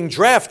beyond getting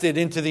drafted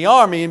into the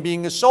army and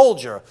being a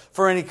soldier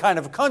for any kind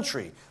of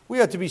country. We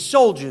are to be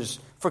soldiers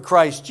for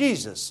Christ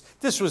Jesus.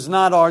 This was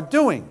not our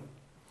doing.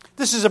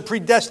 This is a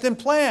predestined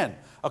plan,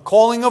 a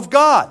calling of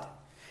God.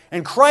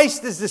 And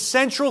Christ is the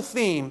central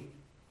theme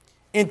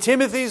in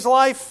Timothy's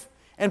life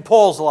and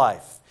Paul's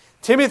life.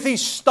 Timothy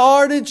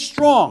started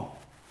strong.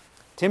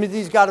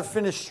 Timothy's got to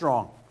finish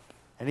strong.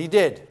 And he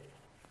did,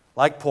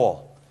 like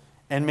Paul.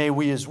 And may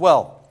we as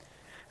well.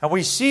 And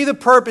we see the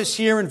purpose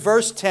here in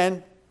verse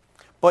 10.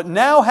 But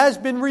now has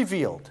been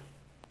revealed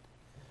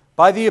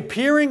by the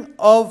appearing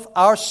of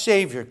our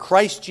Savior,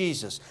 Christ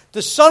Jesus,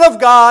 the Son of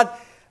God,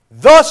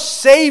 the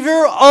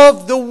Savior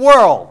of the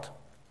world,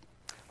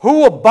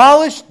 who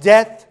abolished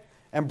death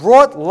and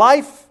brought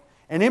life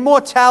and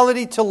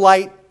immortality to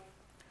light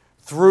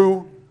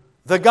through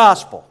the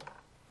gospel.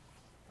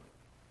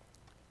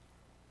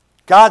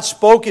 God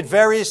spoke at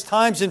various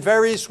times in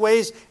various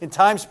ways in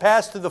times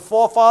past to the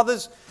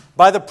forefathers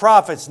by the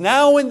prophets.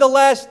 Now in the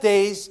last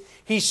days,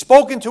 He's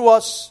spoken to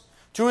us,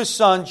 to His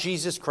Son,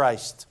 Jesus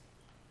Christ.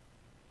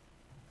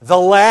 The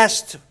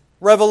last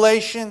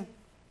revelation,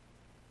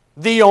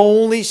 the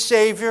only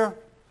Savior,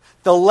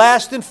 the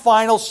last and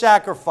final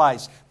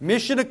sacrifice.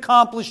 Mission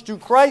accomplished through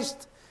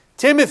Christ.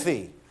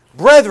 Timothy,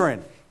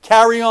 brethren,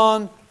 carry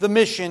on the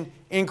mission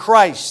in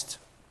Christ.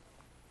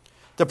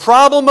 The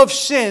problem of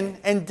sin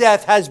and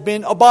death has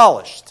been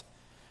abolished.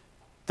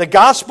 The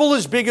gospel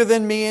is bigger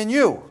than me and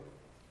you.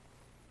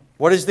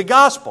 What is the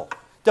gospel?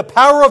 The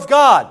power of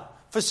God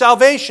for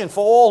salvation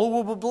for all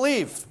who will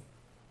believe.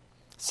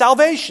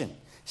 Salvation.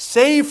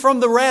 Saved from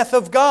the wrath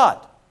of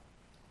God.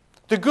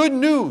 The good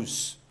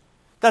news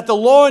that the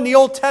law in the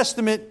Old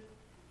Testament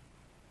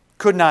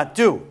could not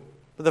do.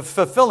 The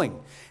fulfilling.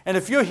 And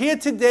if you're here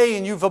today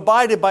and you've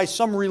abided by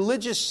some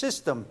religious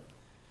system,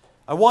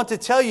 I want to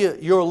tell you,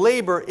 your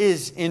labor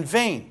is in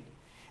vain.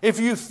 If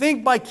you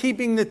think by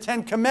keeping the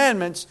 10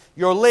 commandments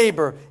your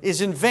labor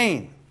is in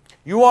vain,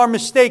 you are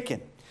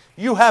mistaken.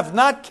 You have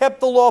not kept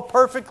the law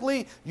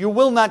perfectly. You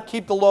will not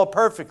keep the law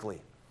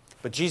perfectly.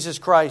 But Jesus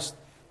Christ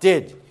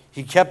did.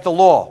 He kept the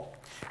law.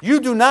 You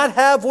do not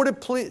have what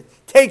it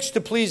takes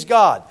to please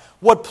God.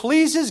 What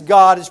pleases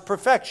God is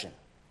perfection.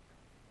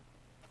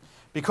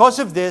 Because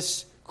of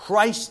this,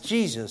 Christ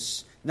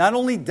Jesus not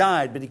only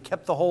died, but he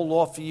kept the whole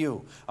law for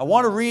you. I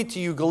want to read to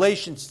you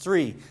Galatians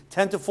 3,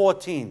 10 to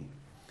 14.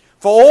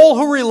 For all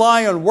who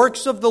rely on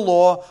works of the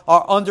law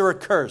are under a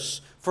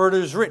curse. For it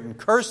is written,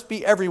 cursed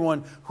be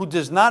everyone who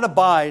does not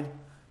abide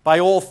by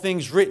all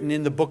things written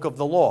in the book of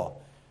the law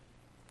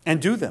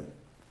and do them.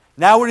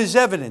 Now it is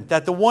evident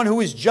that the one who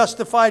is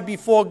justified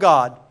before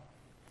God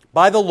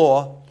by the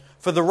law,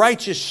 for the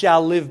righteous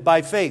shall live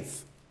by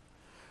faith.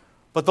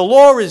 But the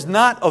law is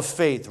not of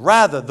faith.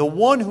 Rather, the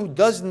one who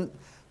does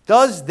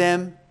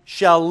them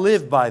shall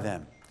live by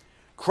them.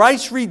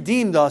 Christ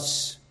redeemed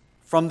us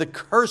from the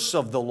curse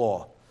of the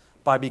law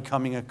by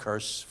becoming a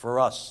curse for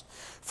us.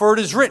 For it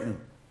is written,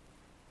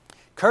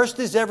 cursed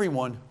is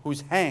everyone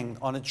who's hanged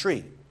on a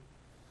tree,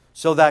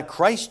 so that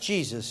Christ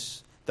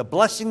Jesus, the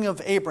blessing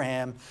of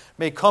Abraham,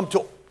 may come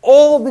to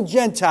all the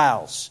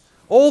Gentiles,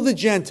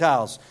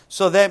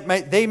 so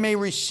that they may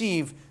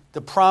receive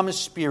the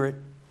promised Spirit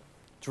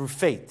through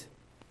faith,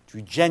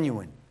 through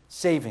genuine,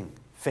 saving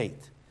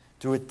faith,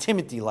 through a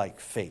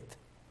Timothy-like faith.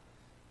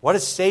 What a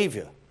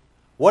Savior.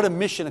 What a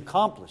mission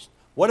accomplished.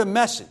 What a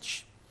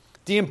message.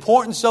 The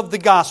importance of the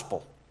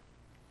gospel.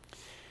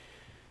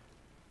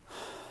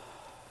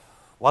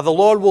 While the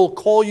Lord will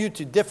call you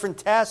to different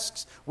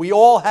tasks, we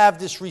all have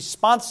this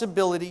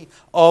responsibility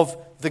of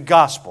the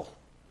gospel.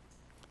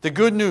 The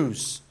good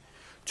news.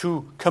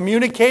 To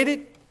communicate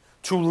it,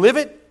 to live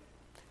it,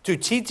 to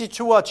teach it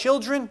to our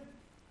children,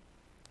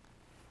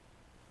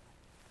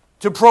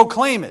 to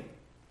proclaim it.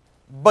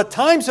 But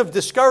times of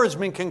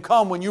discouragement can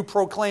come when you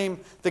proclaim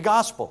the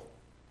gospel.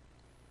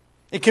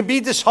 It can be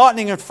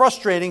disheartening and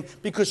frustrating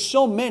because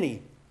so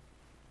many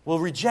will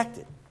reject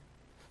it.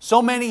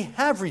 So many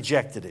have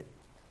rejected it.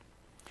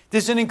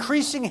 There's an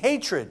increasing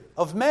hatred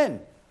of men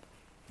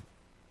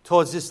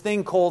towards this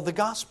thing called the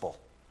gospel,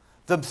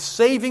 the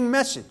saving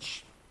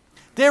message.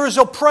 There is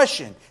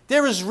oppression.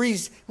 There is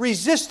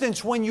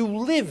resistance when you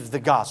live the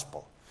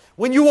gospel,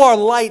 when you are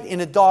light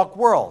in a dark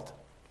world.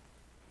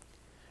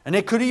 And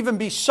there could even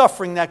be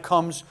suffering that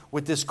comes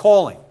with this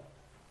calling.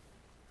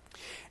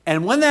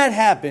 And when that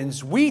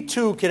happens, we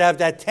too could have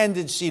that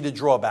tendency to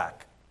draw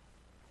back.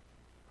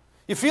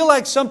 You feel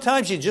like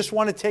sometimes you just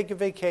want to take a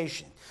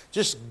vacation.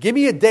 Just give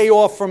me a day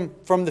off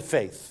from the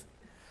faith.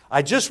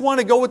 I just want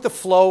to go with the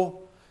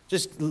flow.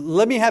 Just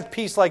let me have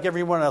peace like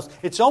everyone else.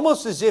 It's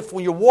almost as if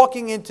when you're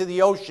walking into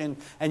the ocean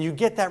and you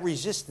get that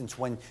resistance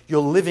when you're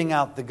living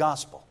out the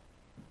gospel.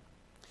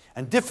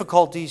 And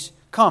difficulties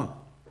come.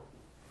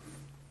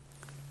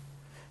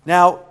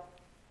 Now,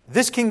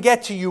 this can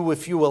get to you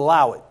if you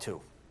allow it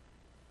to.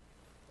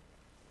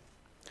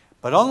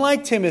 But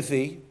unlike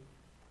Timothy,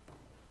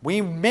 we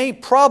may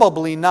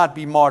probably not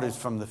be martyred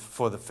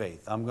for the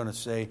faith. I'm going to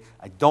say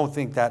I don't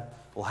think that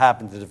will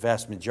happen to the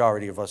vast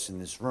majority of us in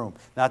this room.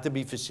 Not to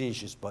be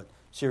facetious, but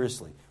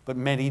seriously. But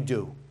many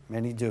do.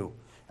 Many do.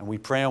 And we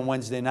pray on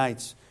Wednesday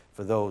nights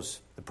for those,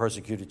 the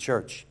persecuted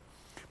church.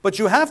 But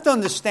you have to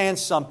understand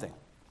something.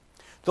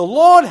 The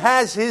Lord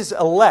has His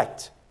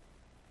elect,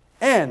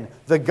 and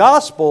the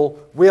gospel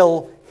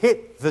will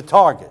hit the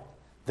target.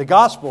 The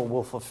gospel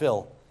will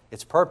fulfill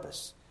its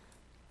purpose.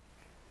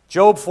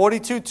 Job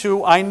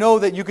 42:2, I know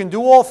that you can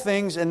do all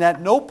things and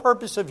that no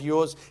purpose of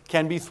yours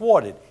can be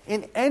thwarted.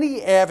 In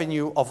any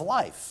avenue of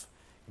life,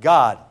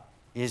 God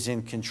is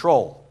in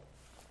control.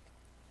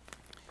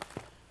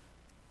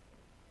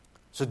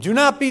 So do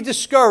not be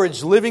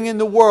discouraged living in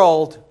the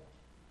world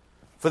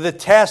for the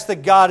task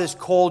that God has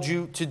called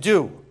you to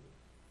do.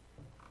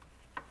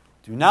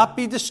 Do not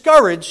be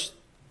discouraged,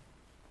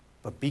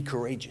 but be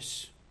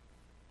courageous.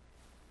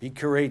 Be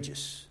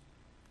courageous.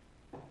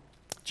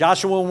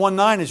 Joshua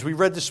 1:9, as we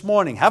read this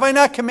morning, have I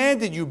not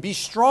commanded you, be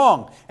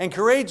strong and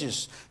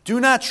courageous. Do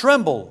not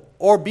tremble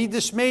or be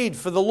dismayed,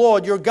 for the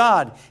Lord your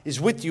God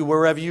is with you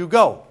wherever you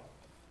go.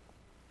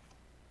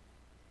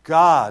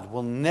 God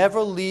will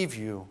never leave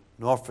you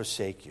nor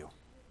forsake you.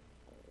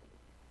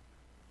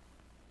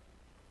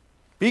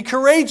 Be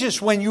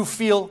courageous when you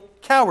feel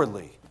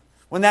cowardly,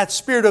 when that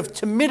spirit of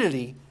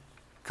timidity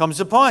comes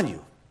upon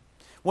you.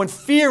 When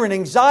fear and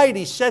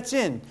anxiety sets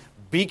in,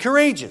 be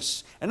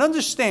courageous and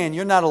understand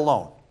you're not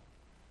alone.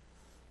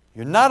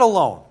 You're not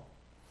alone.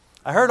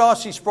 I heard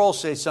R.C. Sproul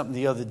say something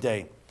the other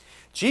day.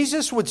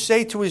 Jesus would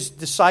say to His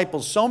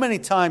disciples so many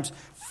times,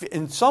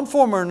 in some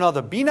form or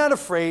another, be not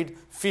afraid,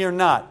 fear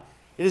not.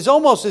 It is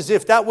almost as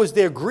if that was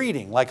their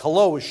greeting, like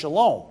hello is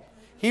shalom.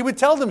 He would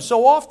tell them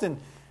so often,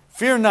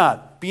 fear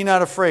not, be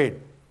not afraid.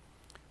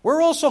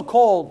 We're also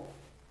called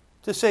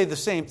to say the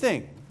same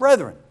thing.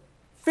 Brethren,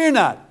 fear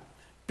not,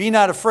 be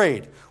not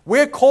afraid.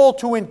 We're called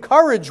to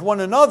encourage one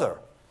another.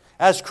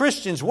 As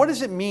Christians, what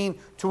does it mean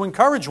to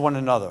encourage one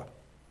another?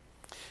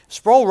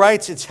 Sproul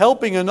writes, it's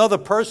helping another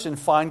person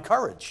find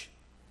courage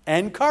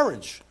and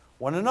encourage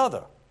one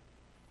another.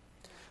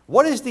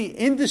 What is the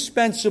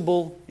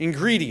indispensable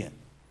ingredient?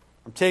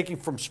 I'm taking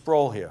from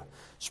Sproul here.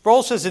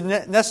 Sproul says a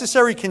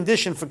necessary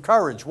condition for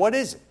courage. What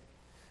is it?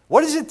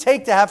 What does it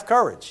take to have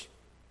courage?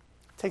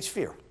 It takes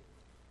fear.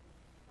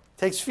 It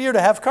takes fear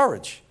to have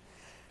courage.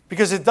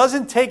 Because it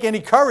doesn't take any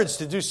courage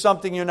to do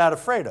something you're not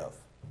afraid of.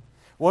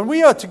 When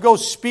we are to go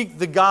speak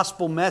the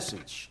gospel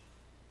message,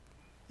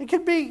 you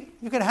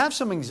can have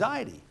some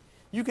anxiety.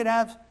 You can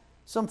have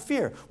some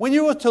fear. When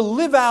you are to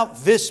live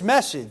out this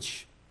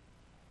message,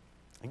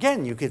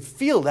 again, you could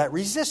feel that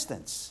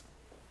resistance.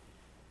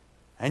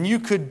 And you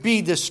could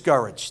be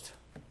discouraged.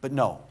 But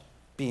no,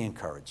 be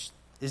encouraged.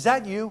 Is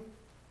that you?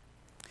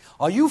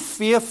 Are you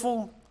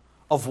fearful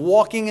of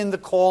walking in the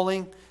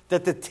calling,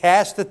 that the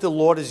task that the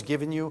Lord has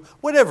given you,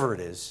 whatever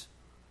it is?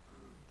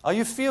 Are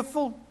you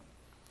fearful?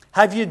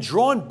 Have you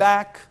drawn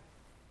back?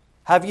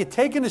 Have you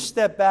taken a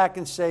step back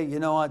and say, you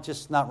know what,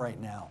 just not right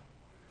now?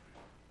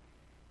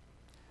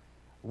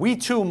 We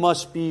too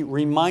must be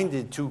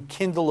reminded to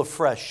kindle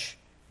afresh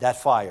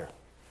that fire.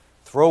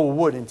 Throw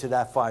wood into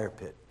that fire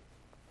pit.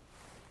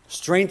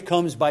 Strength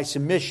comes by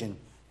submission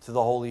to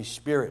the Holy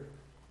Spirit.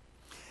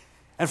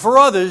 And for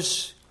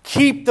others,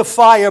 keep the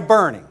fire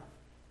burning.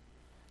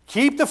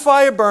 Keep the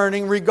fire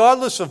burning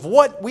regardless of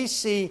what we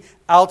see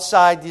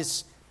outside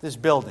this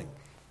building.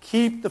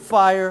 Keep the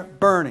fire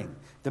burning.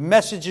 The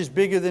message is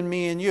bigger than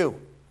me and you.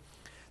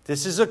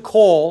 This is a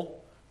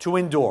call to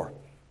endure.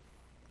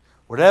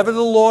 Whatever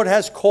the Lord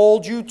has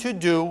called you to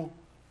do,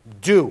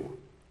 do.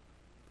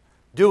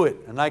 Do it.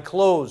 And I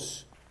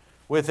close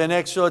with an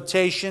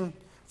exhortation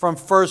from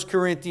 1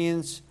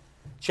 Corinthians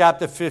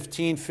chapter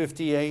 15,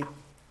 58.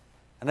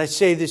 And I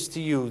say this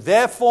to you.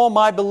 Therefore,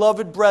 my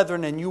beloved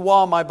brethren, and you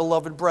are my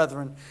beloved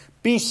brethren,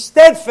 be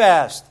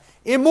steadfast,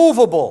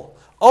 immovable,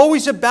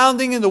 always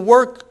abounding in the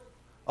work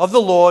of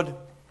the Lord,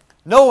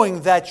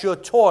 knowing that your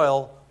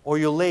toil or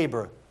your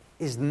labor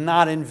is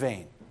not in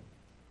vain.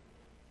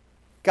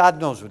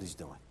 God knows what He's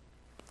doing.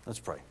 Let's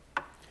pray.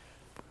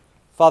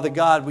 Father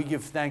God, we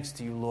give thanks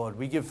to you, Lord.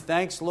 We give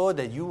thanks, Lord,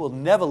 that you will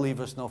never leave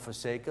us nor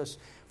forsake us.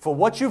 For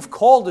what you've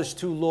called us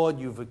to, Lord,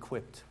 you've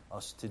equipped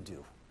us to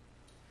do.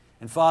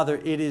 And Father,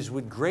 it is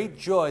with great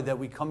joy that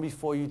we come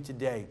before you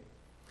today,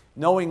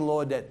 knowing,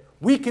 Lord, that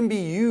we can be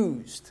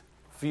used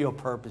for your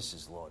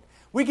purposes, Lord.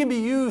 We can be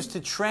used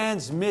to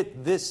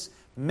transmit this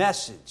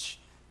message,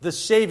 the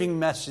saving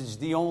message,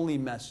 the only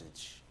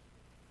message.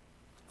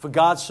 For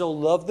God so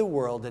loved the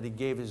world that He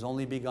gave His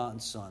only begotten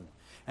Son.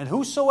 And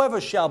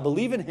whosoever shall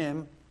believe in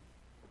Him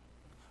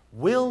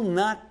will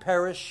not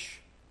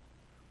perish,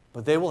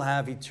 but they will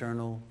have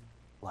eternal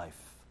life.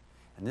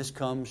 And this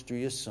comes through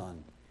your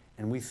Son.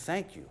 And we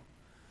thank you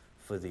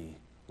for the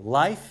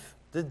life,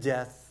 the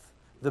death,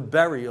 the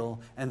burial,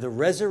 and the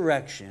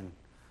resurrection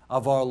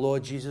of our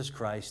Lord Jesus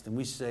Christ. And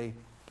we say,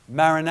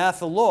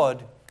 Maranatha,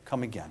 Lord,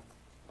 come again.